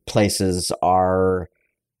AAA places are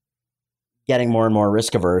getting more and more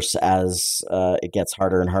risk averse as it gets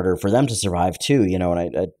harder and harder for them to survive too, and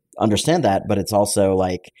I understand that, but it's also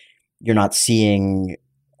like you're not seeing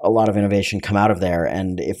a lot of innovation come out of there.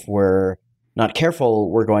 And if we're not careful,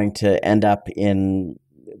 we're going to end up in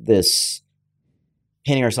this,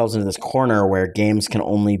 painting ourselves into this corner where games can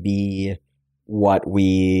only be what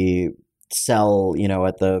we sell,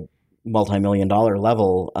 at the multi-million-dollar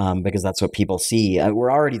level, because that's what people see.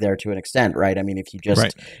 We're already there to an extent, right? I mean, if you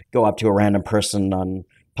just go up to a random person on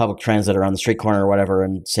public transit or on the street corner or whatever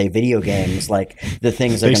and say video games, like the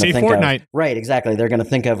things they're going to think Fortnite. of. Right, exactly. They're going to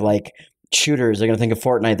think of like shooters. They're going to think of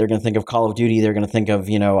Fortnite. They're going to think of Call of Duty. They're going to think of,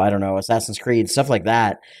 I don't know, Assassin's Creed, stuff like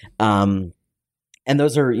that. And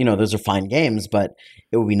those are fine games, but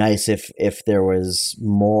it would be nice if there was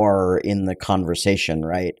more in the conversation,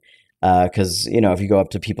 right? Because, if you go up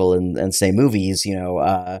to people and say movies,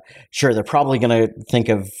 sure, they're probably going to think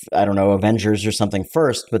of, I don't know, Avengers or something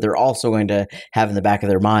first, but they're also going to have in the back of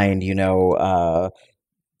their mind, The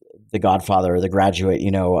Godfather, The Graduate,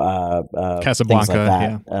 Casablanca, things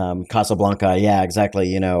like that. Casablanca, yeah,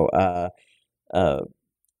 exactly.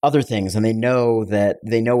 Other things, and they know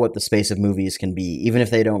what the space of movies can be. Even if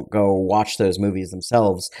they don't go watch those movies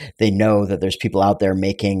themselves, they know that there's people out there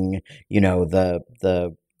making,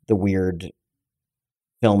 the weird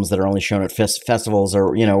films that are only shown at festivals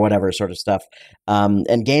or whatever sort of stuff.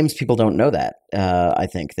 And games, people don't know that. I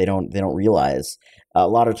think they don't realize. A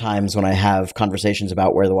lot of times when I have conversations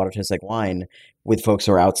about where the water tastes like wine with folks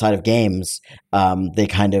who are outside of games, they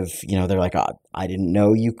kind of, they're like, oh, I didn't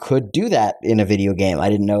know you could do that in a video game. I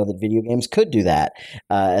didn't know that video games could do that.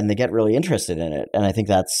 And they get really interested in it. And I think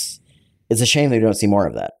it's a shame that we don't see more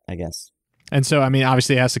of that, I guess. And so, I mean,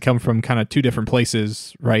 obviously it has to come from kind of two different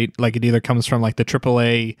places, right? Like it either comes from like the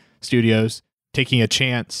AAA studios taking a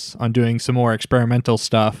chance on doing some more experimental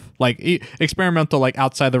stuff, like experimental, like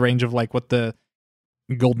outside the range of like what the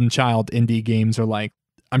Golden Child indie games are like.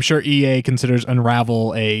 I'm sure EA considers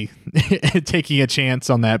Unravel taking a chance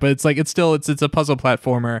on that, but it's like it's a puzzle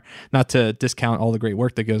platformer. Not to discount all the great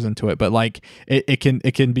work that goes into it, but like it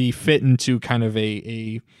can be fit into kind of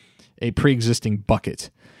a pre-existing bucket.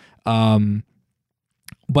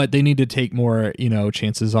 But they need to take more,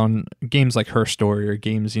 chances on games like Her Story or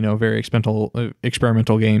games, very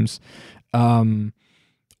experimental games.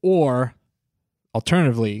 Or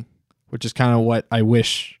alternatively, which is kind of what I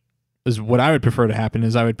wish is what I would prefer to happen,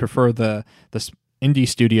 is I would prefer the indie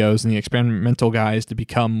studios and the experimental guys to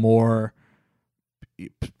become more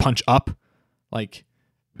punch up, like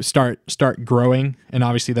start growing. And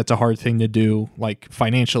obviously that's a hard thing to do, like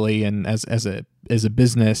financially and as a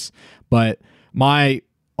business. But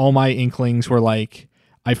all my inklings were like,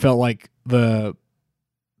 I felt like the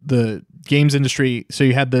games industry. So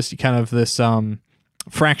you had this kind of this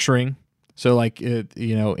fracturing. So like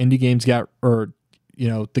indie games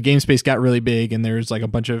the game space got really big, and there's like a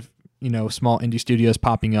bunch of small indie studios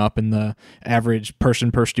popping up, and the average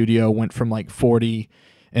person per studio went from like 40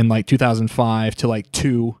 in like 2005 to like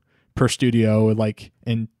 2 per studio like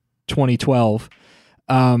in 2012.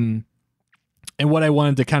 And what I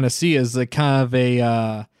wanted to kind of see is like kind of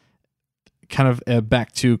a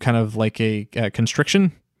back to kind of like a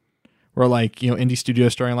constriction, where like indie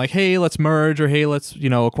studios starting like, hey, let's merge, or hey, let's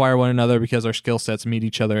acquire one another because our skill sets meet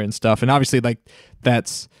each other and stuff. And obviously like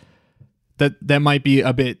that might be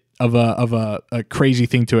a bit of a crazy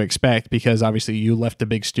thing to expect, because obviously you left a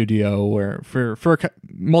big studio or for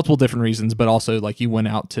multiple different reasons, but also like you went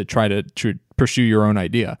out to try to pursue your own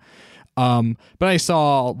idea. But I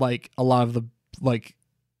saw like a lot of the like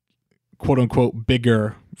quote unquote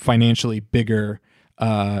financially bigger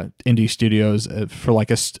indie studios for like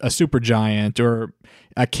a Supergiant or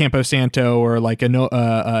a Campo Santo or like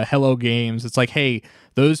a Hello Games. It's like, hey,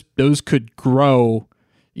 those could grow,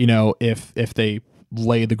 if they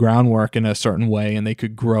lay the groundwork in a certain way, and they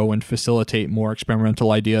could grow and facilitate more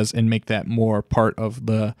experimental ideas and make that more part of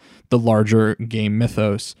the larger game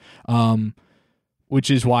mythos. Which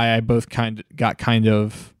is why I both got kind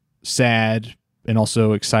of sad and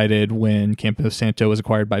also excited when Campo Santo was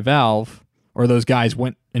acquired by Valve, or those guys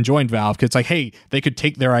went and joined Valve, because it's like, hey, they could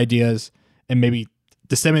take their ideas and maybe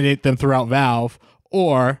disseminate them throughout Valve,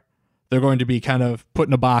 or they're going to be kind of put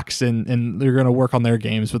in a box and they're going to work on their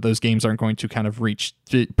games, but those games aren't going to kind of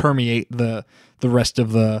permeate the rest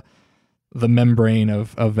of the membrane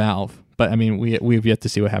of Valve. But I mean, we've yet to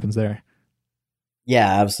see what happens there.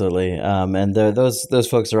 Yeah, absolutely. And those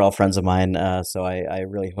folks are all friends of mine. So I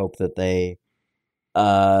really hope that they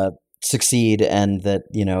succeed, and that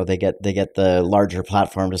they get the larger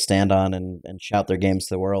platform to stand on and shout their games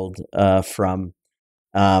to the world from.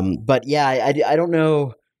 But yeah, I don't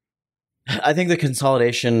know. I think the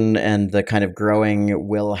consolidation and the kind of growing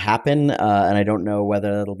will happen, and I don't know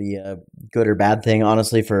whether it'll be a good or bad thing,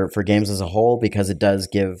 honestly, for games as a whole, because it does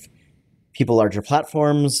give people larger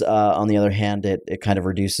platforms. On the other hand, it kind of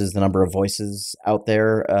reduces the number of voices out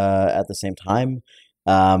there at the same time.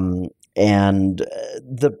 And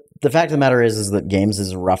the fact of the matter is that games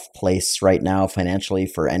is a rough place right now financially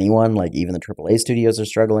for anyone. Like even the AAA studios are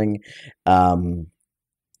struggling.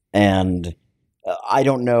 And I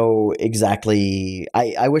don't know exactly.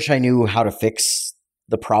 I wish I knew how to fix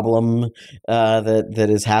the problem that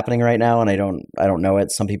is happening right now, and I don't know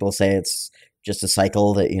it. Some people say it's just a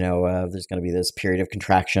cycle that there's going to be this period of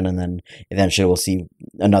contraction, and then eventually we'll see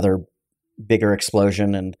another bigger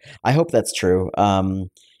explosion. And I hope that's true.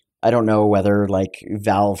 I don't know whether like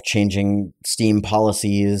Valve changing Steam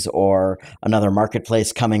policies or another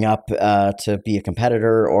marketplace coming up to be a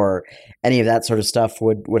competitor or any of that sort of stuff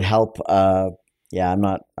would help. Yeah, I'm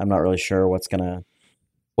not really sure what's gonna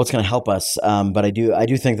help us. But I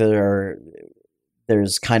do think that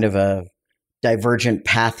there's kind of a divergent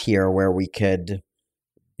path here where we could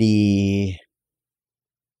be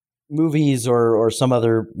movies or some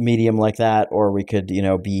other medium like that, or we could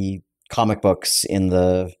be comic books in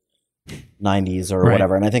the 90s or Right.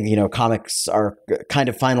 whatever. And I think, comics are kind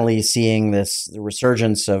of finally seeing this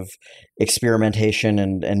resurgence of experimentation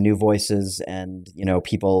and new voices and,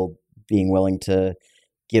 people being willing to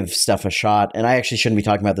give stuff a shot. And I actually shouldn't be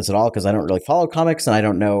talking about this at all because I don't really follow comics and I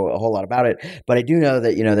don't know a whole lot about it. But I do know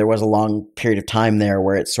that, there was a long period of time there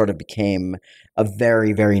where it sort of became a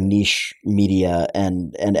very, very niche media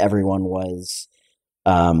and everyone was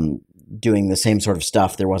doing the same sort of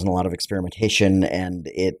stuff. There wasn't a lot of experimentation, and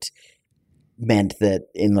it meant that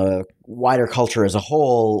in the wider culture as a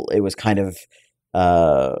whole, it was kind of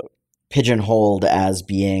pigeonholed as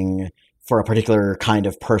being for a particular kind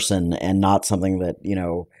of person and not something that,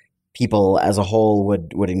 people as a whole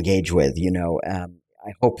would engage with. I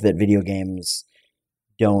hope that video games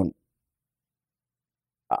don't.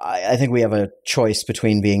 I think we have a choice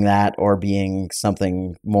between being that or being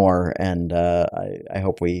something more, and I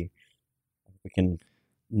hope we can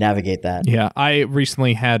navigate that. Yeah, I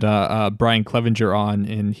recently had Brian Clevenger on,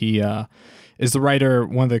 and he is the writer,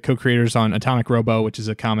 one of the co-creators on Atomic Robo, which is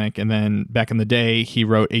a comic, and then back in the day, he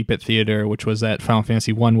wrote 8-Bit Theater, which was that Final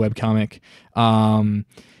Fantasy 1 webcomic.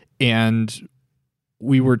 And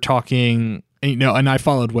we were talking, and I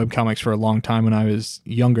followed webcomics for a long time when I was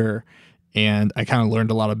younger, and I kind of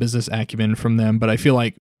learned a lot of business acumen from them, but I feel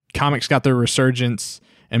like comics got their resurgence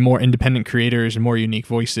and more independent creators and more unique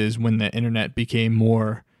voices when the internet became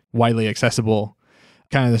more widely accessible.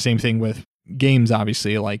 Kind of the same thing with games,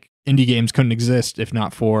 obviously. Like indie games couldn't exist if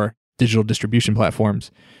not for digital distribution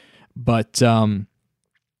platforms. But I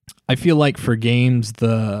feel like for games,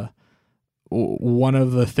 one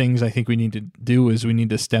of the things I think we need to do is we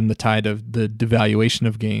need to stem the tide of the devaluation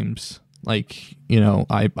of games. Like,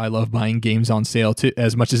 I love buying games on sale too,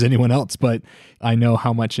 as much as anyone else, but I know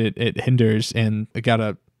how much it hinders, and I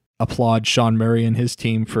gotta applaud Sean Murray and his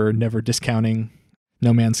team for never discounting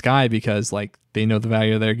No Man's Sky, because like they know the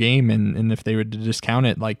value of their game, and if they were to discount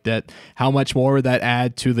it like that, how much more would that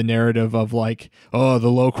add to the narrative of like, oh,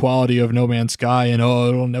 the low quality of No Man's Sky and oh,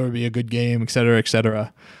 it'll never be a good game, et cetera, et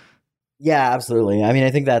cetera. Yeah, absolutely. I mean,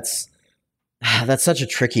 I think that's such a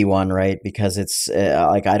tricky one, right? Because it's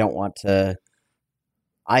like I don't want to.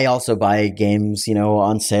 I also buy games,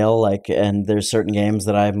 on sale, like, and there's certain games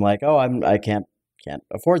that I'm like, oh, I can't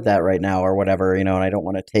afford that right now or whatever, and I don't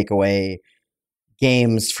want to take away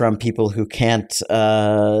games from people who can't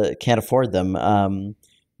afford them.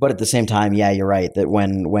 But at the same time, yeah, you're right that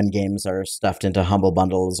when games are stuffed into humble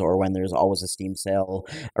bundles or when there's always a Steam sale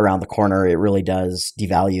around the corner, it really does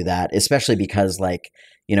devalue that, especially because like,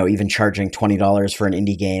 even charging $20 for an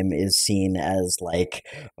indie game is seen as like,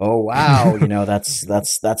 oh wow, that's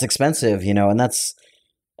expensive, and that's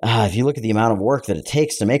if you look at the amount of work that it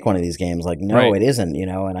takes to make one of these games, like no, Right. It isn't,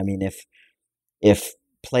 and I mean if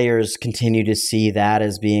players continue to see that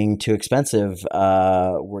as being too expensive,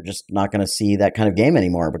 we're just not going to see that kind of game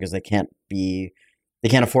anymore because they can't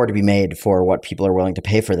afford to be made for what people are willing to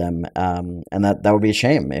pay for them, and that would be a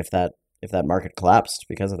shame if that market collapsed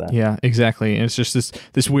because of that. Yeah, exactly. And it's just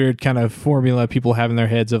this weird kind of formula people have in their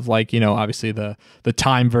heads of like, obviously the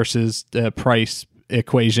time versus the price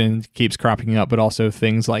equation keeps cropping up, but also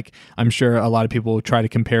things like I'm sure a lot of people try to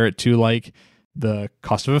compare it to like the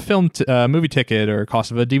cost of a film movie ticket or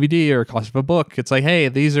cost of a DVD or cost of a book. It's like, hey,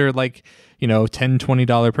 these are like,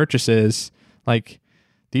 $10-$20 purchases. Like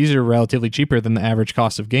these are relatively cheaper than the average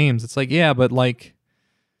cost of games. It's like, yeah, but like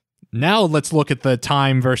now let's look at the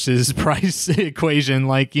time versus price equation.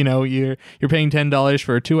 Like, you're paying $10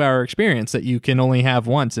 for a 2-hour experience that you can only have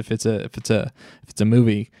once if it's a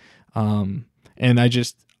movie. And I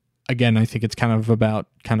think it's kind of about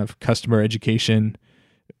kind of customer education,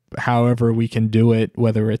 however we can do it,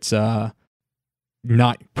 whether it's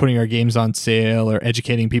not putting our games on sale or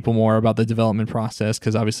educating people more about the development process,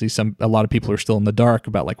 because obviously a lot of people are still in the dark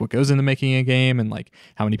about like what goes into making a game and like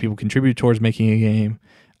how many people contribute towards making a game,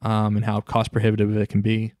 and how cost prohibitive it can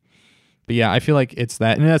be. But yeah, I feel like it's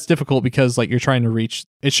that, and that's difficult because like you're trying to reach,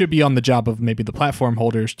 it should be on the job of maybe the platform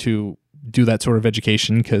holders to do that sort of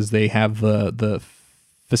education because they have the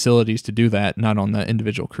facilities to do that, not on the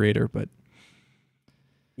individual creator. But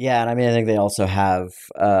yeah, and I mean, I think they also have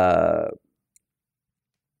a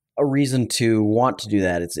reason to want to do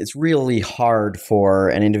that. It's really hard for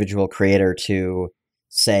an individual creator to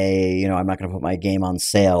say, I'm not going to put my game on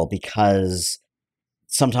sale because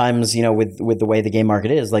sometimes, with the way the game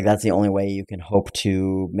market is, like that's the only way you can hope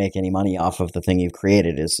to make any money off of the thing you've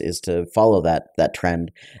created is to follow that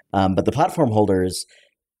trend. But the platform holders,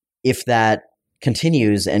 if that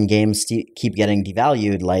continues and games keep getting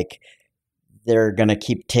devalued, like they're going to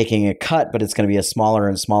keep taking a cut, but it's going to be a smaller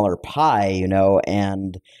and smaller pie,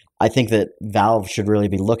 and I think that Valve should really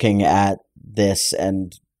be looking at this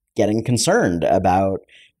and getting concerned about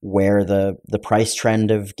where the price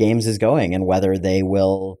trend of games is going and whether they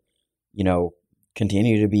will,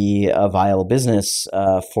 continue to be a viable business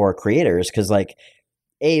for creators. Because like,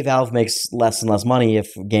 Valve makes less and less money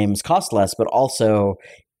if games cost less, but also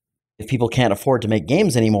if people can't afford to make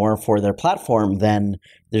games anymore for their platform, then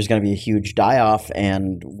there's going to be a huge die-off,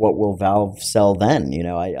 and what will Valve sell then?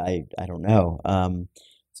 I don't know.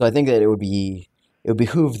 So I think that it would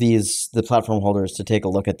behoove the platform holders to take a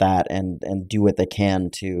look at that and do what they can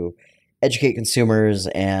to educate consumers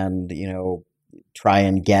and, try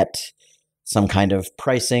and get some kind of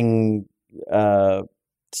pricing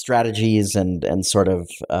strategies and sort of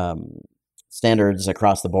standards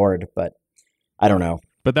across the board. But I don't know.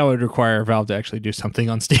 But that would require Valve to actually do something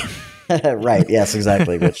on Steam. Right. Yes,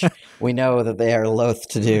 exactly. Which we know that they are loath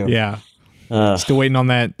to do. Yeah. Still waiting on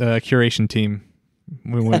that curation team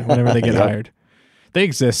whenever they get hired. They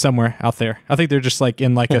exist somewhere out there. I think they're just like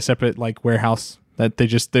in like a separate like warehouse that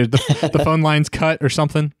the phone line's cut or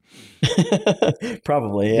something.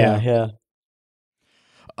 Probably. Yeah.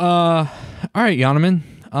 All right, Yanaman.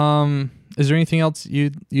 Is there anything else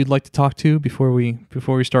you'd like to talk to before we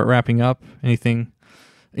start wrapping up? Anything?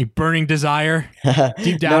 A burning desire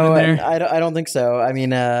deep down in there? I don't think so. I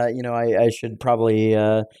mean, I should probably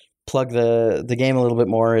plug the game a little bit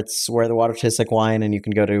more. It's Where the Water Tastes Like Wine, and you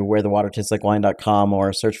can go to wherethewatertasteslikewine.com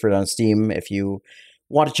or search for it on Steam if you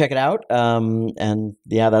want to check it out. And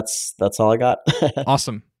yeah, that's all I got.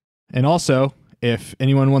 Awesome. And also, if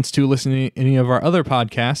anyone wants to listen to any of our other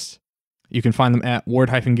podcasts, you can find them at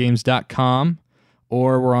ward-games.com,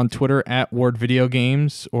 or we're on Twitter at Ward Video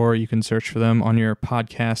Games, or you can search for them on your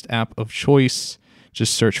podcast app of choice.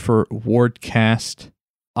 Just search for Wardcast.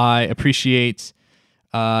 I appreciate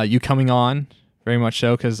you coming on very much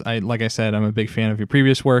so, because like I said, I'm a big fan of your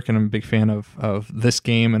previous work, and I'm a big fan of this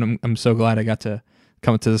game, and I'm so glad I got to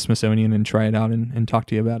come to the Smithsonian and try it out and talk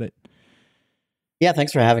to you about it. Yeah,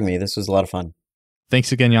 thanks for having me. This was a lot of fun.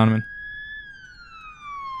 Thanks again, Yanaman.